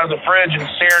something out of the fridge and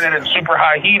searing it at super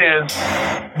high heat is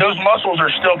those muscles are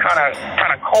still kind of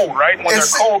cold, right? When they're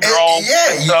cold, they're all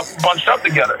bunched up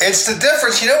together. It's the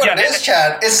difference. You know what it is,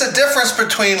 Chad? It's the difference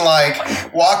between like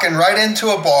walking right into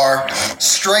a bar,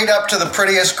 straight up to the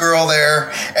prettiest girl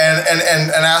there,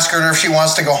 and ask her if she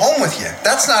wants to go home with you.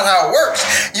 That's not how it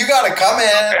works. You got to come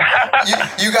in.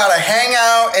 You got to hang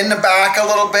out in the back a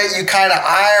little bit. You kind of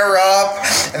eye her up,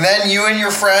 and then you and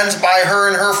your friends buy her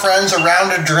and her friends a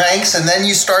round of drinks, and then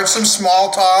you start some small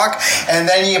talk, and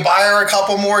then you buy her a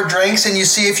couple more drinks, and you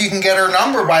see if you can get her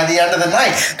number by the end of the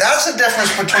night. That's the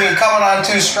difference between coming on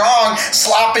too strong,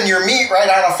 slopping your meat right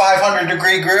on a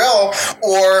 500-degree grill,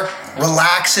 or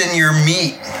relaxing your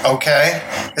meat, okay?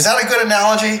 Is that a good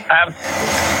analogy?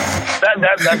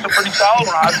 That's a pretty solid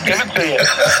one. I'll give it to you.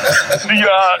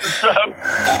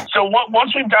 So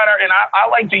once we've got our, and I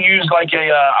like to use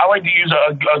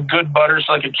a good butter,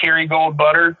 so like a Kerrygold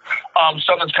butter,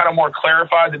 something that's kind of more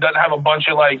clarified that doesn't have a bunch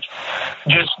of like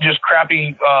just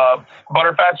crappy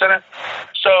butter fats in it.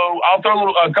 So I'll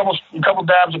throw a couple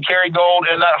dabs of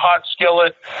Kerrygold in that hot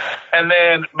skillet, and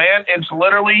then man, it's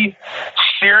literally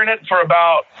searing it for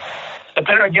about,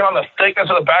 depending again on the thickness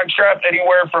of the backstrap,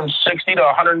 anywhere from 60 to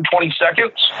 120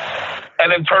 seconds,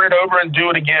 and then turn it over and do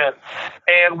it again.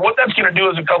 And what that's going to do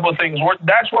is a couple of things.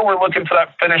 That's where we're looking for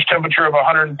that finished temperature of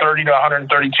 130 to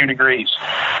 132 degrees.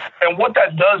 And what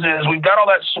that does is we've got all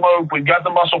that smoke, we've got the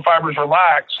muscle fibers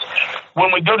relaxed.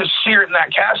 When we go to sear it in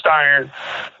that cast iron,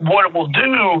 what it will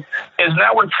do is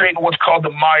now we're creating what's called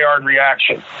the Maillard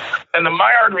reaction. And the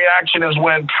Maillard reaction is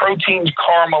when proteins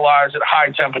caramelize at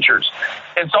high temperatures.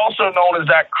 It's also known as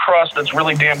that crust that's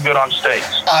really damn good on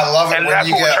steaks. I love it. And that's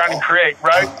what we're trying to create,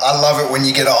 right? I love it when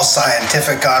you get all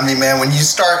scientific on me, man. When you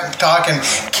start talking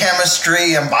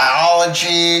chemistry and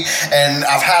biology, and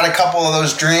I've had a couple of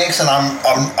those drinks, and I'm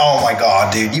oh my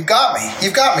God, dude, you've got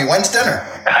me. When's dinner?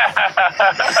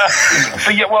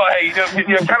 So yeah, well, hey,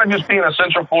 kind of just being a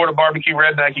Central Florida barbecue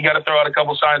redneck, you got to throw out a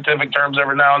couple scientific terms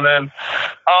every now and then.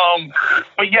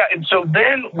 But yeah, and so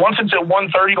then once it's at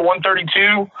 130 to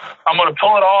 132, I'm going to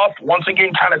pull it off. Once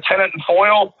again, kind of tin it in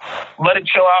foil, let it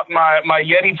chill out in my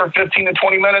Yeti for 15 to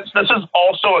 20 minutes. This is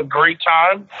also a great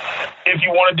time if you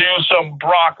want to do some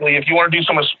broccoli, if you want to do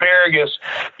some asparagus.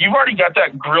 You've already got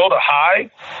that grill to high.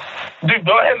 Dude,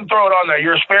 go ahead and throw it on there.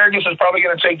 Your asparagus is probably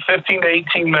going to take 15 to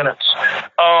 18 minutes.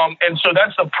 And so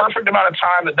that's the perfect amount of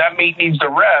time that meat needs to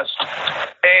rest.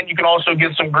 And you can also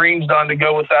get some greens done to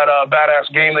go with that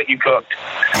badass game that you cooked.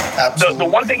 The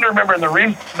one thing to remember, the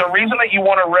reason that you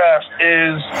want to rest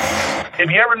is if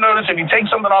you ever notice, if you take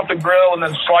something off the grill and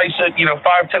then slice it,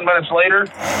 5-10 minutes later,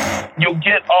 you'll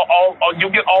get all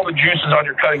the juices on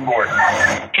your cutting board.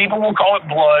 People will call it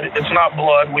blood. It's not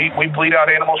blood. We bleed out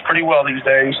animals pretty well these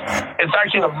days. It's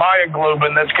actually the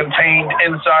myoglobin that's contained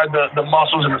inside the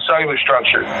muscles and the cellular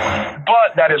structure.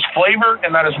 But that is flavor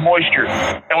and that is moisture.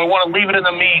 And we want to leave it in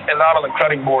the meat and not on the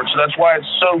cutting board. So that's why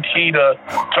it's so key to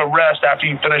rest after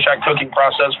you finish that cooking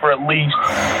process for at least,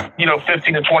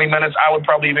 15 to 20 minutes. I would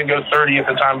probably even go 30 if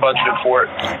the time budgeted for it.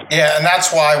 Yeah, and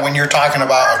that's why when you're talking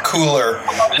about a cooler,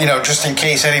 just in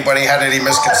case anybody had any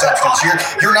misconceptions,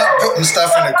 you're not putting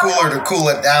stuff in a cooler to cool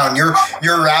it down. You're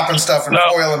wrapping stuff in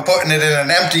foil and putting it in an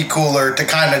empty cooler to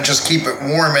kind of just keep it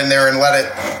warm in there and let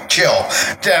it chill.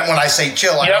 When I say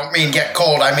chill, I don't mean get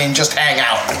cold. I mean just hang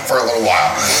out for a little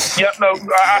while. Yep, no,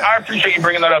 I appreciate you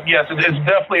bringing that up. Yes, it's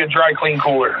definitely a dry, clean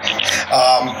cooler.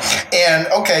 And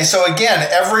okay, so again,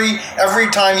 every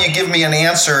time you give me an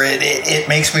answer, it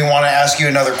makes me want to ask you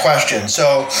another question.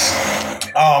 So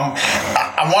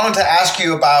I wanted to ask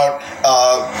you about,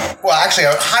 actually,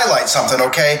 I'll highlight something,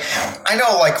 okay? I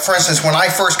know, like, for instance, when I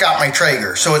first got my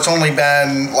Traeger, so it's only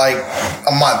been like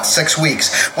a month, 6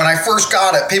 weeks. When I first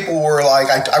got it, people were like,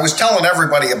 I was telling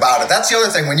everybody about it. That's the other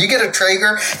thing. When you get a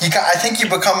Traeger, I think you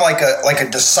become like a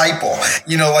disciple.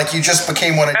 Like you just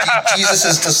became one of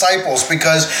Jesus's disciples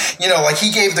because, like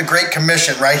he gave the Great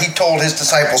Commission, right? He told his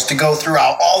disciples to go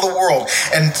throughout all the world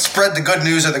and spread the good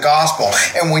news of the gospel.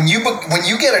 And when you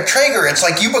get a Traeger, it's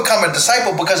like you become a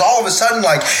disciple because all of a sudden,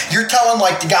 like you're telling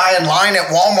like the guy in line at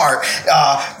Walmart,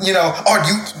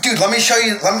 dude, let me show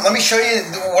you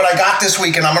what I got this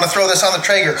week, and I'm going to throw this on the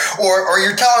Traeger. Or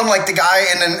you're telling like the guy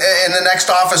in the next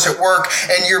office at work,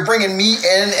 and you're bringing meat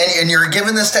in, and you're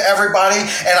giving this to everybody.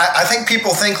 And I think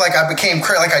people think like I became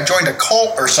like I joined a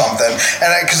cult or something, and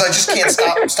because I just can't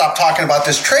stop talking about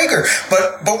this Traeger.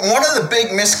 But one of the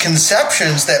big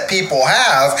misconceptions that people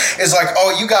have is like,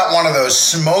 oh, you got one of those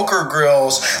smoker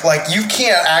grills, like you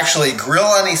can't actually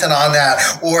grill anything on that,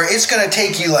 or it's going to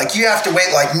take you like you have to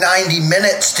wait like 90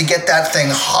 minutes to get that thing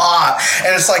hot.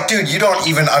 And it's like, dude, you don't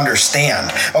even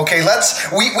understand. Okay,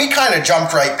 we kind of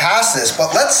jumped right past this,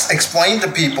 but let's explain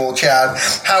to people, Chad,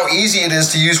 how easy it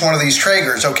is to use one of these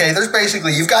Traegers. Okay, there's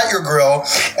basically, you've got your grill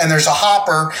and there's a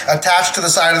hopper attached to the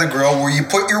side of the grill where you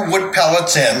put your wood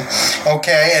pellets in.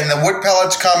 Okay, and the wood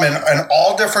pellets come in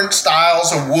all different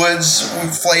styles of woods,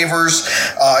 flavors,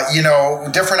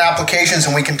 different applications,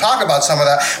 and we can talk about some of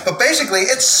that. But basically,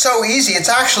 it's so easy. It's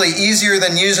actually easier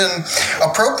than using a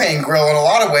propane grill in a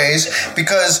lot of ways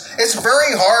because it's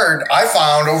very hard, I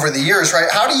found over the years, right?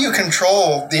 How do you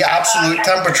control the absolute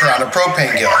temperature on a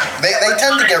propane grill? They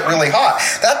tend to get really hot.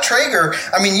 That Traeger,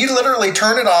 I mean, you literally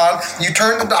turn it on, you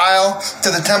turn the dial to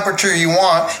the temperature you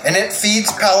want, and it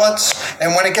feeds pellets,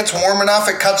 and when it gets warm enough,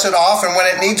 it cuts it off, and when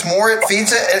it needs more, it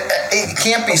feeds it. It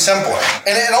can't be simpler.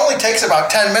 And it only takes about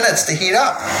 10 minutes to heat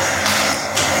up.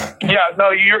 Yeah, no,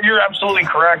 you're absolutely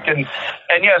correct. And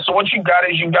yeah, so what you got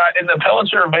is and the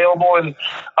pellets are available in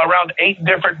around 8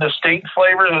 different distinct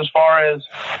flavors as far as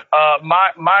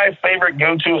my favorite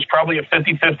go-to is probably a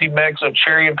 50-50 mix of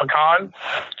cherry and pecan.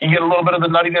 You get a little bit of the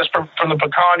nuttiness from the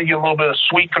pecan, you get a little bit of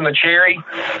sweet from the cherry.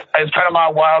 It's kind of my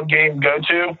wild game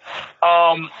go-to.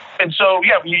 And so,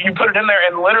 yeah, you put it in there,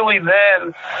 and literally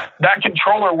then that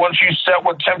controller, once you set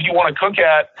what temp you want to cook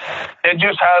at, it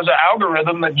just has an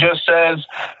algorithm that just says,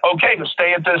 okay, to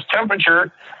stay at this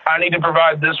temperature, I need to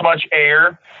provide this much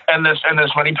air and this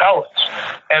many pellets.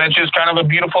 And it's just kind of a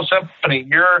beautiful symphony.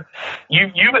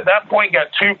 You've at that point got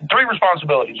 3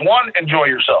 responsibilities. 1, enjoy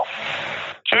yourself.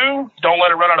 2, don't let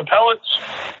it run out of pellets.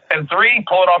 And 3,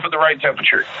 pull it off at the right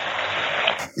temperature.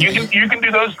 You can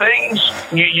do those things.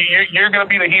 You're going to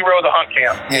be the hero of the hunt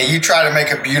camp. Yeah, you try to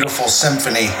make a beautiful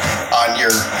symphony on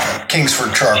your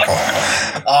Kingsford charcoal.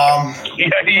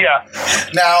 Yeah.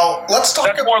 Now let's talk.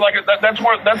 That's more like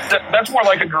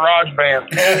a garage band.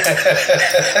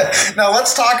 Now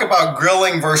let's talk about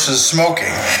grilling versus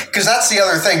smoking, because that's the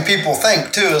other thing people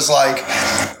think too. Is like,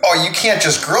 oh, you can't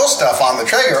just grill stuff on the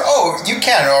Traeger. Oh, you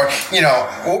can, or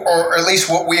at least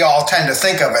what we all tend to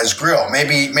think of as grill.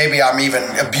 Maybe I'm even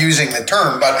abusing the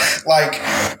term, but like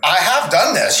I have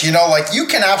done this. Like you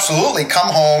can absolutely come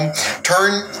home,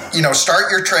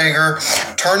 start your Traeger,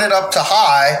 turn it up to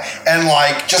high, and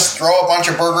like just throw a bunch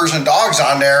of burgers and dogs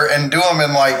on there and do them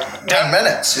in like 10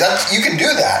 minutes. You can do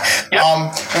that.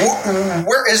 Yep.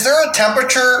 Where is there a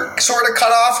temperature sort of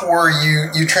cutoff where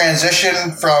you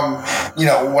transition from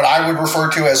what I would refer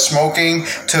to as smoking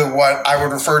to what I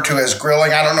would refer to as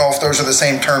grilling? I don't know if those are the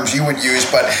same terms you would use,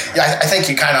 but yeah, I think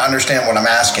you kind of understand what I'm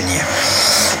asking you.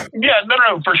 Yeah,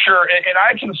 no, for sure. And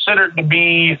I consider it to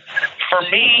be, for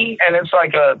me, and it's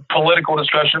like a political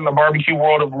discussion in the barbecue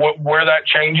world of where that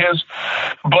changes.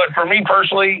 But for me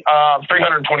personally,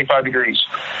 325 degrees.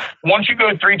 Once you go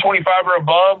 325 or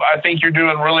above, I think you're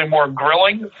doing really more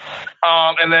grilling.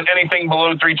 And then anything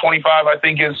below 325, I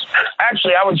think is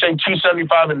actually, I would say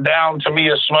 275 and down to me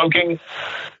is smoking.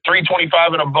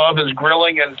 325 and above is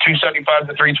grilling, and 275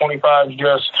 to 325 is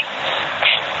just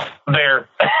there.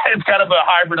 It's kind of a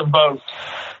hybrid of both.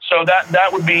 So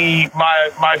that would be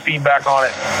my feedback on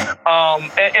it.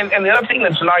 And the other thing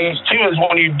that's nice too is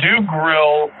when you do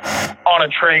grill on a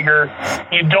Traeger,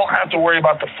 you don't have to worry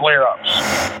about the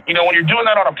flare-ups. When you're doing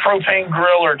that on a propane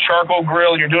grill or charcoal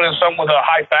grill, you're doing something with a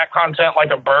high fat content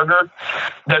like a burger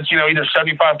that's either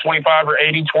 75-25 or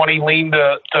 80-20 lean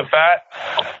to fat.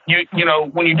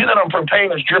 When you do that on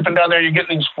propane, it's dripping down there. You're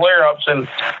getting these flare-ups. And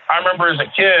I remember as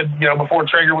a kid, before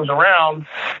Traeger was around,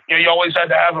 you always had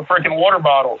to have a freaking water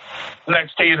bottle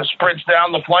next to you to spritz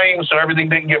down the flames so everything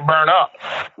didn't get burned up.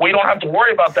 We don't have to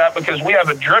worry about that because we have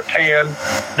a drip pan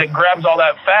that grabs all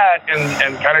that fat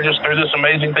and kind of just through this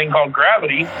amazing thing called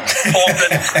gravity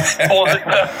pulls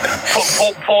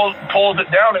it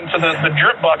down into the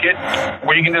drip bucket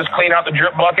where you can just clean out the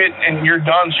drip bucket and you're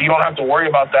done, so you don't have to worry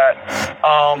about that.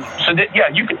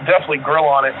 You could definitely grill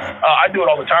on it. I do it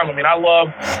all the time. I mean, I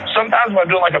love, sometimes when I'm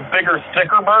doing like a bigger,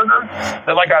 thicker burger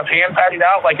that like I've hand patted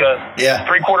out, like a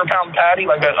 3/4 pound patty,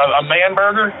 like a man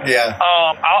burger. Yeah.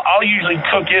 I'll usually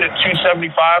cook it at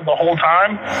 275 the whole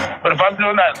time. But if I'm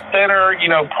doing that thinner,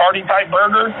 party type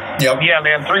burger, yeah,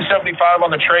 man, 375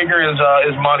 on the Traeger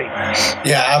is money.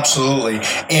 Yeah, absolutely.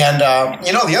 And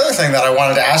the other thing that I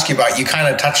wanted to ask you about, you kind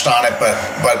of touched on it, but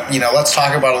let's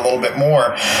talk about it a little bit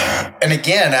more. And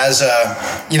again, as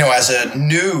a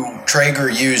new Traeger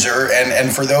user,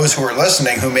 and for those who are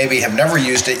listening who maybe have never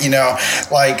used it,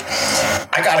 like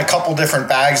I got a couple different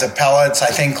bags of pellets. I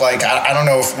think I don't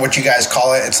know what you guys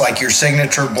call it. It's like your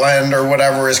signature blend or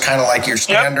whatever is kind of like your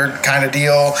standard kind of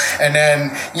deal. And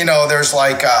then, there's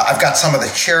I've got some of the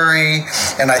cherry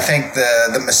and I think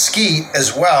the mesquite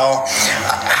as well.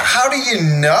 How do you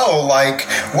know,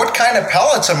 what kind of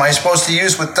pellets am I supposed to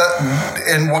use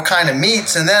and what kind of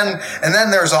meats? And then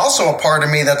there's also a part of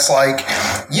me that's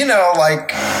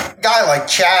guy like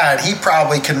Chad, he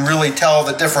probably can really tell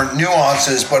the different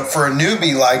nuances, but for a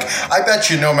newbie, I bet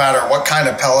you no matter what kind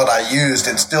of pellet I used,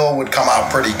 it still would come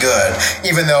out pretty good,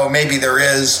 even though maybe there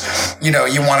is,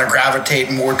 you want to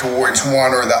gravitate more towards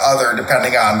one or the other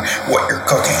depending on what you're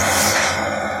cooking.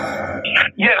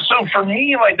 Yeah, so for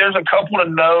me, there's a couple to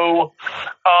know,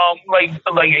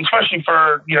 especially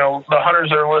for, the hunters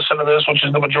that are listening to this, which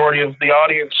is the majority of the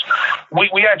audience.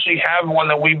 We actually have one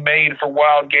that we made for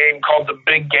wild game called the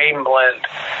Big Game Blend.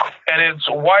 And it's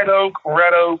white oak,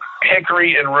 red oak,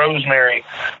 hickory, and rosemary.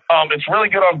 It's really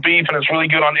good on beef, and it's really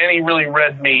good on any really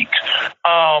red meat.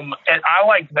 And I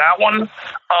like that one.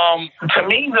 To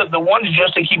me, the ones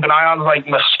just to keep an eye on is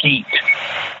mesquite.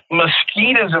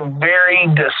 Mesquite is a very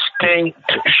distinct,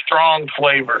 strong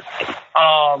flavor.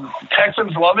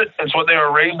 Texans love it. It's what they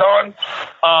were raised on.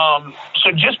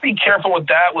 So just be careful with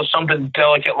that with something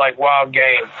delicate like wild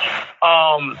game.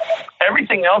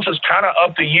 Everything else is kind of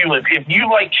up to you. If you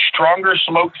like stronger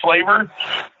smoked flavor,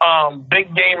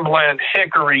 Big Game Blend,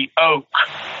 hickory, oak.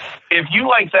 If you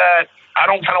like that, I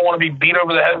don't kind of want to be beat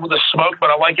over the head with the smoke, but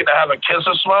I like it to have a kiss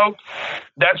of smoke.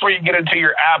 That's where you get into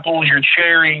your apples, your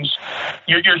cherries,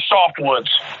 your softwoods,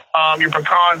 your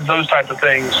pecans, those types of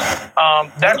things.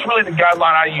 That's really the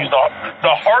guideline I use.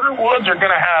 The harder woods are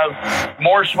going to have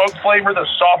more smoke flavor. The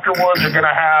softer woods are going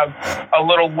to have a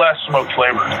little less smoke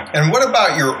flavor. And what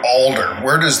about your alder?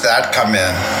 Where does that come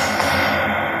in?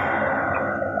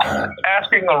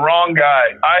 Asking the wrong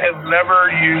guy. I have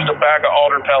never used a bag of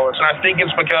alder pellets, and I think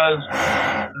it's because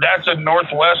that's a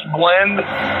Northwest blend,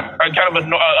 kind of a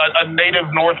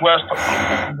native Northwest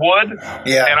wood.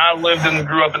 Yeah. And I lived and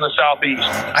grew up in the Southeast.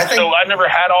 So I never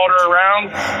had alder around,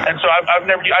 and so I've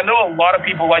never. I know a lot of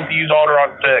people like to use alder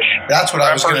on fish. That's what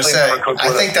I was going to say.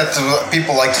 I think that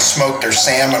people like to smoke their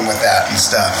salmon with that and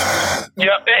stuff.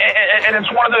 Yeah, and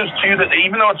it's one of those too that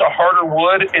even though it's a harder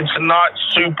wood, it's not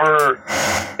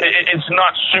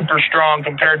super strong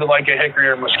compared to like a hickory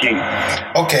or mesquite.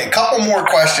 Okay, a couple more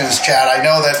questions, Chad. I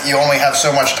know that you only have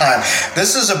so much time.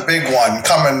 This is a big one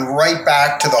coming right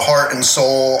back to the heart and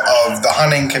soul of the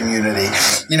hunting community.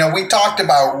 You know, we talked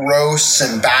about roasts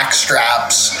and back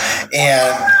straps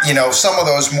and, you know, some of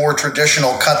those more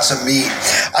traditional cuts of meat.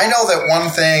 I know that one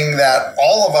thing that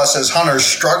all of us as hunters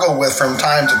struggle with from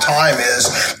time to time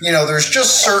is, you know, there's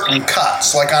just certain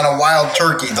cuts. Like on a wild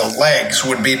turkey, the legs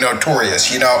would be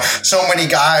notorious. You know, so many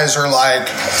guys are like,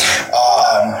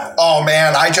 oh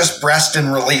man, I just breast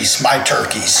and release my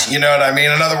turkeys. You know what I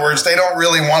mean? In other words, they don't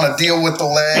really want to deal with the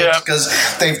legs because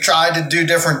they've tried to do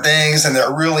different things and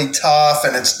they're really tough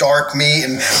and it's dark meat.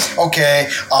 And okay,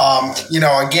 you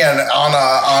know, again, on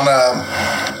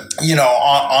a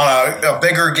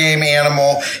bigger game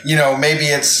animal, you know, maybe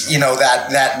it's, you know,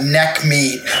 that neck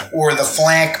meat or the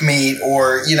flank meat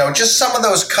or, you know, just some of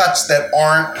those cuts that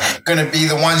aren't going to be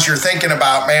the ones you're thinking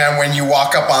about, man, when you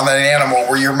walk up on that animal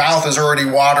where your mouth is already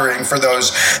watering for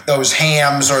those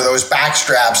hams or those back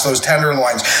straps, those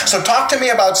tenderloins. So talk to me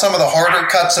about some of the harder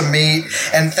cuts of meat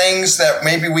and things that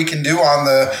maybe we can do on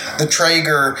the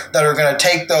Traeger that are going to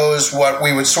take those, what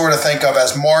we would sort of think of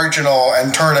as marginal,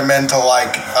 and turn them into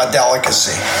like a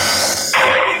delicacy.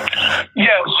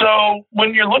 Yeah, so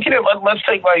when you're looking at, let's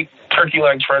take like turkey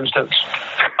legs, for instance.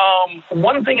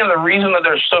 One thing and the reason that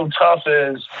they're so tough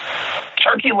is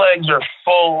turkey legs are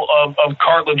full of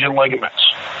cartilage and ligaments,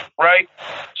 right?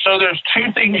 So there's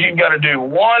two things you've got to do.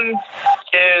 One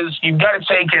is you've got to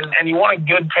take and you want a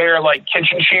good pair of like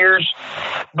kitchen shears.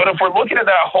 But if we're looking at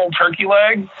that whole turkey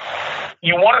leg,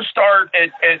 you want to start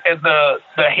at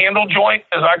the handle joint,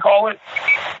 as I call it,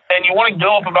 and you want to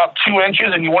go up about 2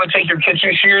 inches, and you want to take your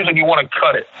kitchen shears and you want to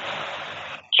cut it.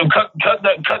 So cut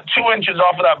 2 inches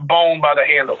off of that bone by the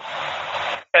handle.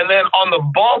 And then on the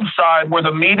bulb side where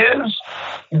the meat is,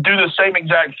 do the same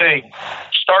exact thing.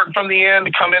 Start from the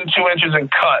end, come in 2 inches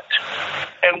and cut.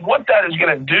 And what that is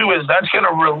going to do is that's going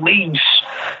to release.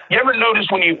 You ever notice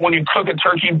when you cook a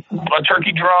turkey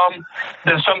drum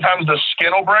that sometimes the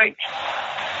skin will break?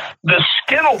 The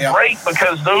skin will break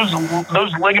because those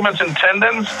ligaments and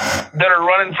tendons that are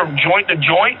running from joint to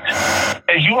joint,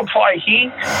 as you apply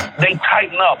heat, they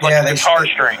tighten up like a guitar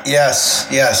string. Yes.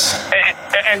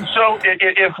 And so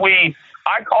if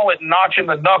I call it notching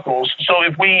the knuckles. So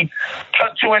if we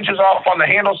cut 2 inches off on the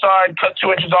handle side, cut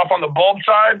 2 inches off on the bulb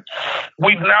side,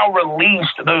 we've now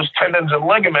released those tendons and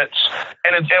ligaments,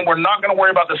 and we're not going to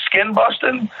worry about the skin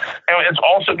busting, and it's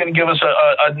also going to give us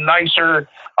a nicer,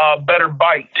 better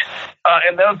bite.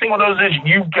 And the other thing with those is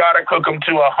you've got to cook them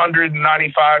to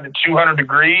 195 to 200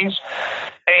 degrees.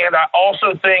 And I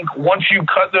also think once you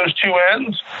cut those two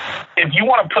ends, if you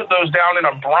want to put those down in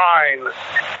a brine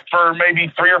for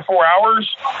maybe 3 or 4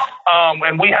 hours,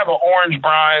 and we have an orange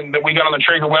brine that we got on the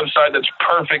Traeger website that's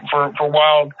perfect for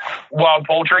wild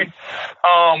poultry.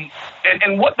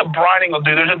 And what the brining will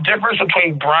do, there's a difference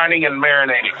between brining and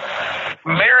marinating.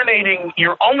 Marinating,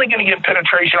 you're only going to get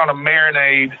penetration on a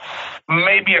marinade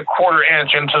maybe a quarter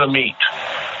inch into the meat.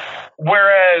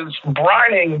 Whereas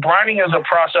brining is a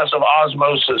process of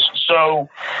osmosis. So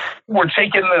we're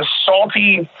taking this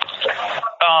salty,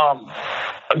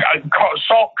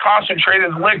 salt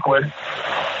concentrated liquid,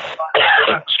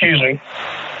 excuse me,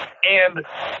 and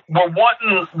we're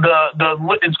wanting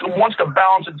it wants to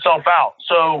balance itself out.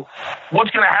 So what's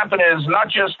going to happen is not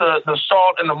just the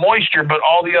salt and the moisture, but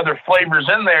all the other flavors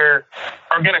in there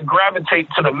are going to gravitate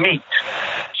to the meat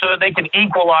so that they can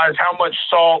equalize how much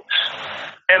salt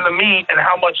in the meat and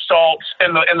how much salt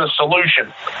in the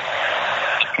solution.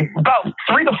 About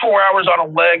 3 to 4 hours on a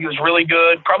leg is really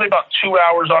good. Probably about 2 to 3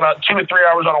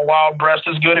 hours on a wild breast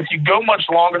is good. If you go much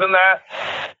longer than that,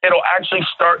 it'll actually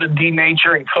start to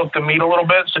denature and cook the meat a little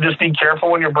bit. So just be careful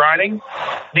when you're brining.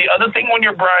 The other thing when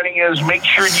you're brining is make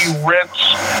sure you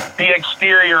rinse the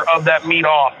exterior of that meat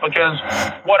off, because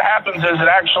what happens is it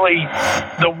actually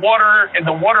the water and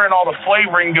all the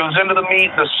flavoring goes into the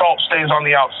meat. The salt stays on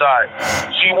the outside.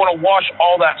 So you want to wash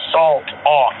all that salt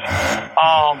off.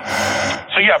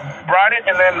 So yeah, brine it,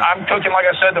 and then I'm cooking, like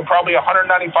I said, to probably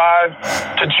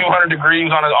 195 to 200 degrees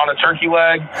on a turkey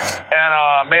leg,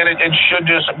 and man, it should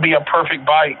just be a perfect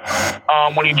bite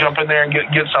when you jump in there and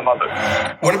get some of it.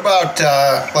 What about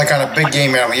like on a big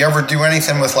game animal? You ever do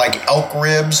anything with like elk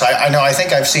ribs? I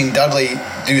think I've seen Dudley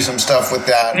do some stuff with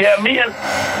that. Yeah, me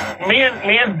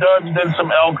and Dud did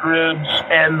some elk ribs,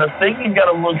 and the thing you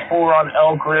got to look for on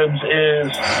elk ribs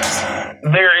is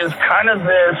there is kind of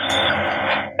this,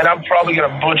 and I'm probably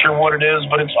going to butcher what it is,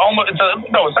 but it's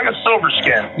like a silver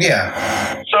skin.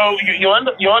 Yeah. So you'll end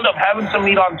up having some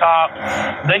meat on top,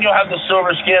 then you'll have the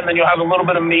silver skin, then you'll have a little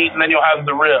bit of meat, and then you'll have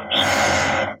the ribs.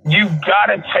 You got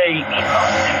to take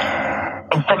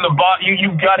from the bottom,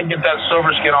 you got to get that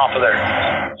silver skin off of there.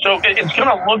 So it's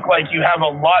going to look like you have a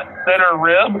lot thinner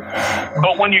rib,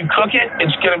 but when you cook it,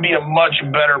 it's going to be a much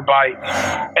better bite.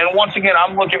 And once again,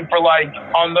 I'm looking for, like,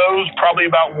 on those, probably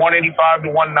about 185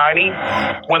 to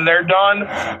 190 when they're done.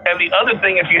 And the other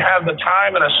thing, if you have the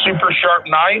time and a super sharp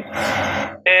knife,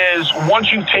 is once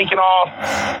you've taken off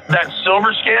that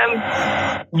silver skin,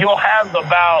 you'll have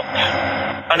about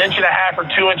 1.5 inches or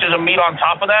 2 inches of meat on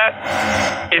top of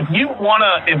that. If you want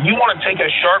to take a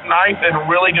sharp knife and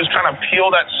really just kind of peel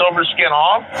that silver skin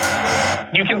off,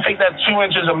 you can take that 2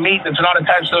 inches of meat that's not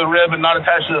attached to the rib and not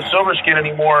attached to the silver skin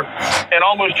anymore, and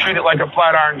almost treat it like a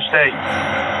flat iron steak.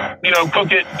 You know,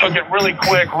 cook it really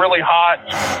quick, really hot,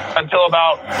 until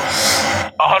about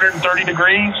 130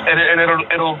 degrees, and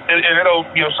it'll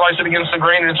slice it against the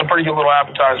grain, and it's a pretty good little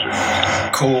appetizer.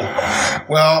 Cool.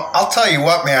 Well, I'll tell you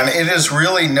what, man, it is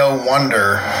really no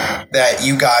wonder that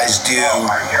you guys do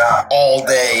all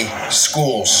day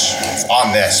schools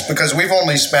on this, because we've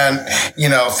only spent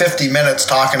 50 minutes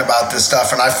talking about this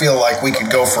stuff, and I feel like we could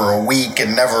go for a week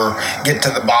and never get to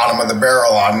the bottom of the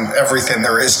barrel on everything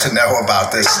there is to know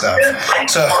about this stuff.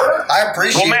 So I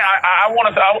appreciate. Well, man, I want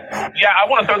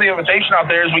to throw the invitation out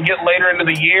there as we get later into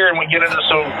the year and we get into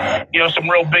some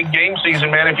real big game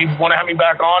season, man. If you want to have me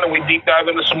back on and we deep dive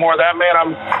into some more of that, man,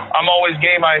 I'm always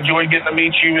game. I enjoyed getting to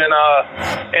meet you in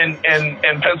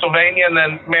Pennsylvania, and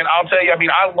then, man, I'll tell you, I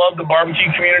mean, I love the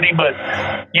barbecue community, but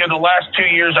the last 2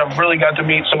 years I've really got to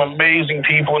meet some amazing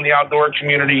people in the outdoor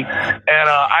community, and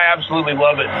I absolutely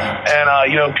love it. And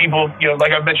people,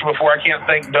 like I've mentioned before, I can't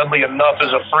thank Dudley enough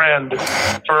as a friend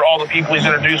for all the people he's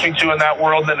introduced me to in that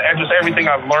world, and just everything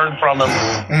I've learned from him.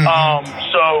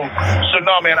 So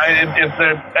no, man, if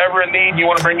there's ever a need, you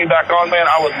want to bring me back on, man,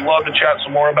 I would love to chat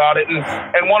some more about it.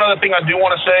 And one other thing I do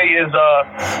want to say is,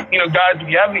 guys, if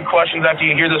you have any questions after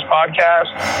you hear this podcast,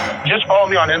 just follow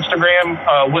me on Instagram,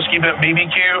 Whiskey Bent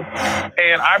BBQ,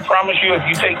 and I promise you, if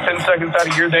you take 10 seconds out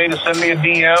of your day to send me a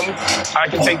DM, I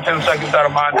can take 10 seconds out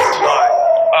of mine to reply.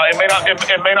 It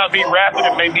may not be rapid.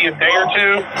 It may be a day or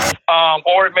two,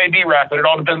 or it may be rapid. It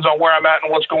all depends on where I'm at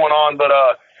and what's going on. But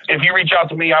if you reach out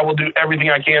to me, I will do everything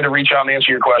I can to reach out and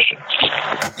answer your question.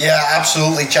 Yeah,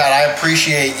 absolutely, Chad. I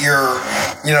appreciate you're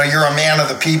a man of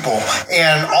the people.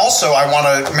 And also, I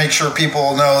want to make sure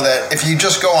people know that if you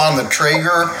just go on the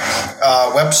Traeger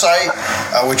website,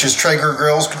 which is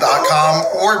TraegerGrills.com,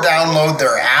 or download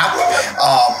their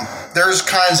app, there's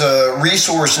kinds of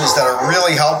resources that are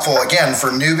really helpful, again, for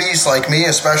newbies like me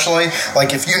especially.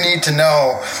 Like if you need to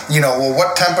know,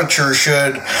 what temperature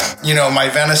should, my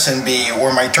venison be,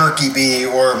 or my turkey be,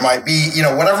 or my beef,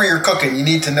 whatever you're cooking, you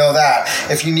need to know that.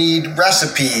 If you need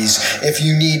recipes, if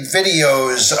you need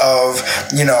videos of,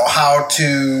 how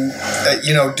to,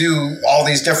 do all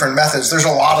these different methods, there's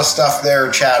a lot of stuff there,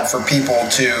 Chad, for people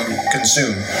to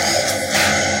consume.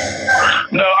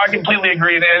 No, I completely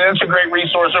agree. And it's a great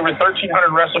resource. Over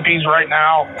 1,300 recipes right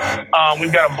now.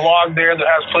 We've got a blog there that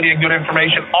has plenty of good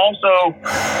information. Also,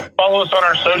 follow us on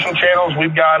our social channels.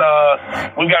 We've got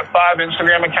 5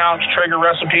 Instagram accounts: Traeger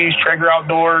Recipes, Traeger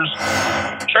Outdoors,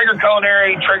 Traeger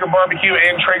Culinary, Traeger Barbecue,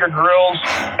 and Traeger Grills.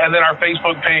 And then our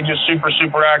Facebook page is super,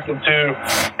 super active too.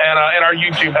 And our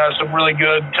YouTube has some really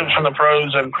good tips from the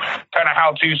pros and kind of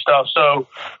how-to stuff. So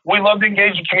we love to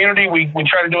engage the community. We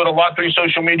try to do it a lot through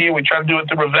social media. We try to do it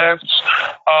through events.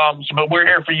 But we're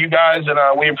here for you guys, and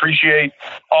we appreciate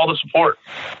all the support.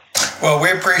 Well,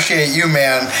 we appreciate you,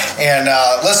 man. And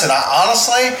listen,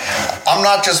 honestly, I'm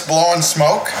not just blowing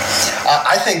smoke.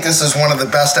 I think this is one of the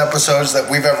best episodes that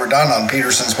we've ever done on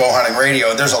Peterson's Bowhunting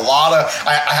Radio. There's I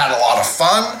had a lot of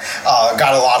fun,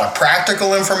 got a lot of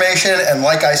practical information. And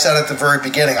like I said at the very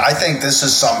beginning, I think this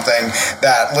is something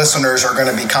that listeners are going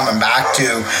to be coming back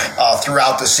to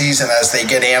throughout the season as they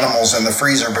get animals in the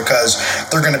freezer, because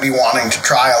they're going to be wanting to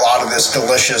try a lot of this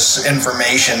delicious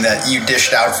information that you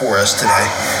dished out for us today.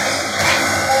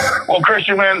 Well,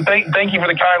 Christian, man, thank you for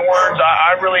the kind words.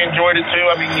 I really enjoyed it too.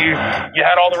 I mean, you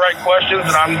had all the right questions,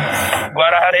 and I'm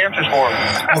glad I had answers for them.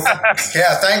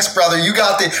 Yeah, thanks, brother. You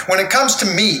got when it comes to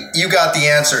meat, you got the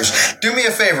answers. Do me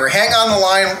a favor, hang on the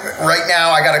line right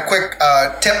now. I got a quick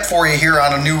tip for you here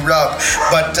on a new rub.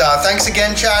 But thanks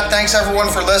again, Chad. Thanks everyone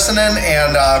for listening,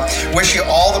 and wish you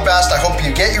all the best. I hope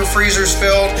you get your freezers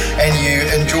filled and you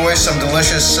enjoy some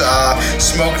delicious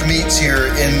smoked meats here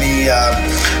in the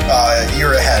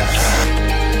year ahead.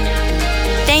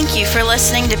 Thank you for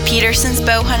listening to Peterson's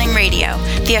Bow Hunting Radio,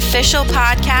 the official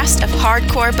podcast of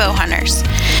hardcore bow hunters.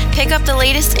 Pick up the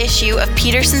latest issue of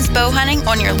Peterson's Bow Hunting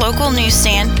on your local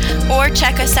newsstand or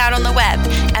check us out on the web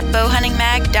at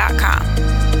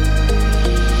bowhuntingmag.com.